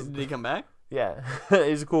 Did he come back? Yeah,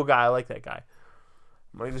 he's a cool guy. I like that guy.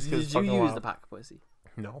 Did you use the pocket pussy?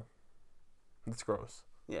 No, it's gross.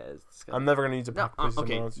 Yeah, it's disgusting. I'm never gonna use a pocket pussy.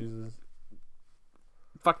 Okay. Someone else uses.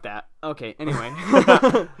 Fuck that. Okay. Anyway.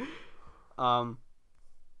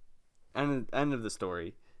 End of the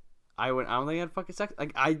story. I don't think I'd fucking sex.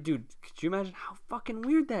 Like dude, could you imagine how fucking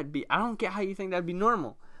weird that'd be? I don't get how you think that'd be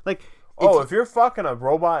normal. Like, if you're fucking a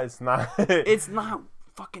robot, it's not. It's not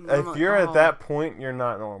fucking normal. If you're at that point, you're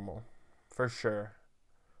not normal, for sure.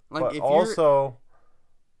 Like, but also,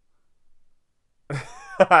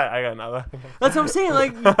 I got another. That's what I'm saying.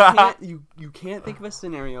 Like you can't think of a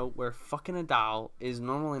scenario where fucking a doll is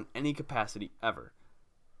normal in any capacity ever.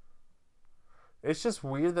 It's just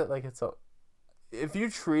weird that like it's a. If you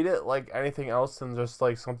treat it like anything else than just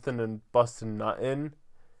like something to bust a nut in,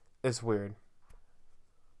 it's weird.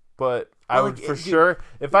 But I would for sure,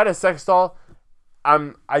 if I had a sex doll,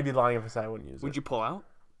 I'd be lying if I said I wouldn't use it. Would you pull out?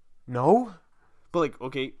 No. But like,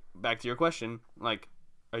 okay, back to your question. Like,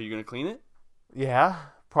 are you gonna clean it? Yeah.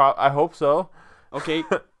 I hope so. Okay.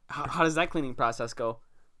 How does that cleaning process go?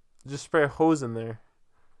 Just spray a hose in there.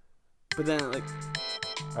 But then like.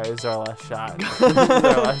 All right, this is our last shot. This is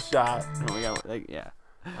our last shot. No, we got like yeah.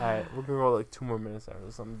 All right, we're gonna go like 2 more minutes after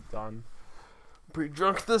this. I'm done. Pretty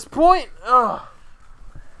drunk at this point. Ugh.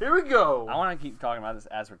 Here we go. I want to keep talking about this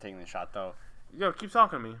as we're taking the shot, though. Yo, keep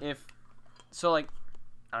talking to me. So, like,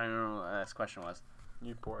 I don't know what this question was.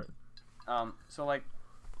 You pour it. So, like,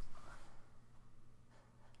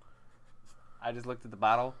 I just looked at the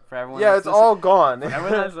bottle for everyone. Yeah, it's all gone.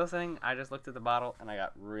 Everyone that's listening, I just looked at the bottle and I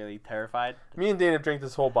got really terrified. Me and Dana drank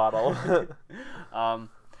this whole bottle.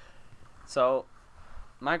 So,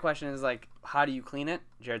 my question is, like, how do you clean it?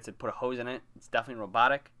 Jared said put a hose in it. It's definitely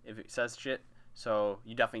robotic if it says shit. So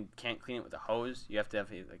you definitely can't clean it with a hose. You have to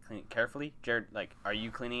definitely like, clean it carefully. Jared, like, are you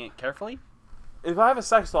cleaning it carefully? If I have a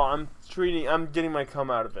sex doll, I'm getting my cum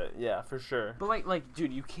out of it. Yeah, for sure. But like,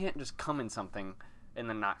 dude, you can't just cum in something and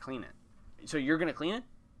then not clean it. So you're gonna clean it?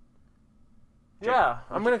 Jared, Yeah,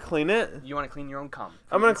 I'm gonna clean it. You want to clean your own cum?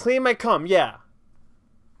 I'm gonna clean my cum. Yeah,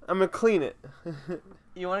 I'm gonna clean it.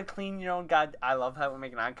 You want to clean your own god? I love how we're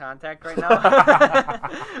making eye contact right now.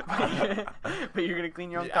 but you're gonna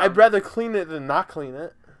clean your own cum. I'd rather clean it than not clean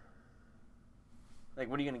it. Like,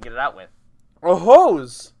 what are you gonna get it out with? A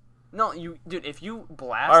hose. No, dude. If you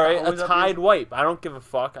blast, All right, the hose a up Tide wipe. I don't give a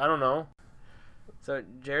fuck. I don't know. So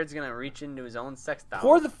Jared's gonna reach into his own sex doll.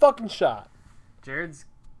 Pour the fucking shot. Jared's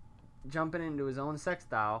jumping into his own sex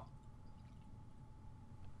doll.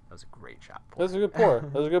 That was a great shot. Pour. That's a good pour.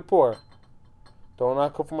 That's a good pour. Don't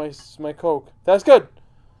knock over my Coke. That's good.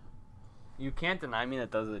 You can't deny me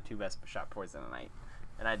that those are the 2 best shot pours in the night,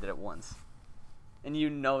 and I did it once, and you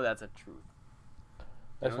know that's a truth.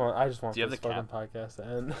 I just want Do you this have the fucking podcast to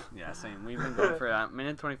end. Yeah, same. We've been going for a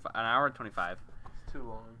minute 25, an hour 25. It's too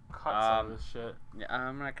long. Cut some of this shit. Yeah,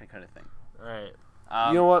 I'm not gonna cut a thing. All right.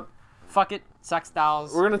 You know what? Fuck it, sex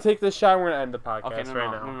dolls. We're gonna take this shot. And we're gonna end the podcast Okay,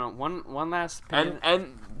 now. One last.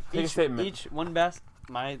 And take a statement. Each one best.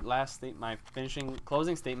 My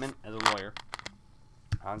closing statement as a lawyer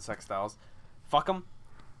on sex dolls. Fuck them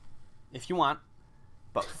if you want,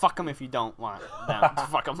 but fuck them if you don't want them.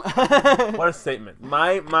 Fuck them. What a statement.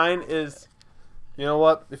 Mine is, you know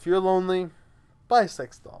what? If you're lonely, buy a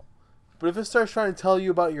sex doll. But if it starts trying to tell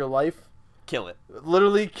you about your life, kill it.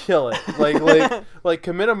 Literally kill it. Like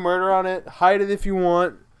commit a murder on it. Hide it if you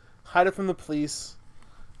want. Hide it from the police.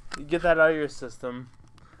 You get that out of your system.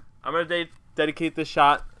 I'm gonna dedicate this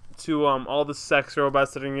shot to all the sex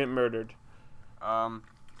robots that are gonna get murdered.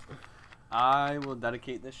 I will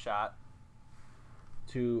dedicate this shot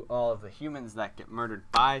to all of the humans that get murdered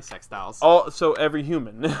by sex dolls. So every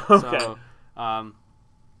human. Okay. So,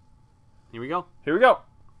 here we go. Here we go.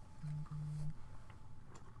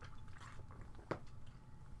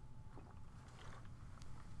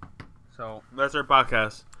 So that's our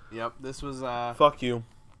podcast. Yep, this was Fuck you.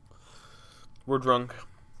 We're drunk.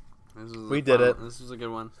 We did it. This was a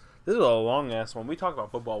good one. This is a long ass one. We talk about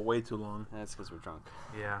football way too long. That's because we're drunk.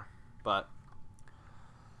 Yeah. But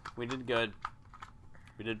we did good.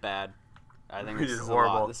 We did bad. I think we this did is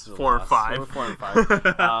horrible. A lot. This is 4 and 5. We're 4 and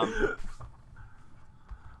 5.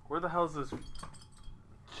 Where the hell is this?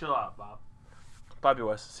 Chill out, Bob. Bobby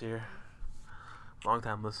West is here. Long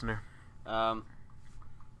time listener. Where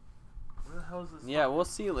the hell is this? Yeah, we'll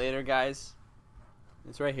see you later, guys.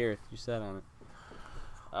 It's right here. You sat on it.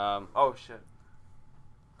 Oh shit.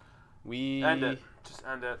 We end it. Just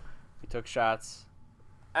end it. We took shots.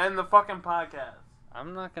 End the fucking podcast.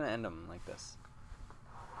 I'm not gonna end them like this.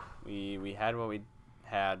 We had what we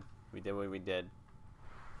had. We did what we did.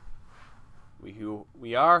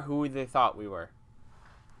 We are who they thought we were.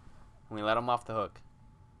 And we let them off the hook.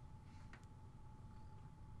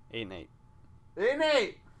 8 and 8. 8 and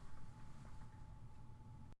 8.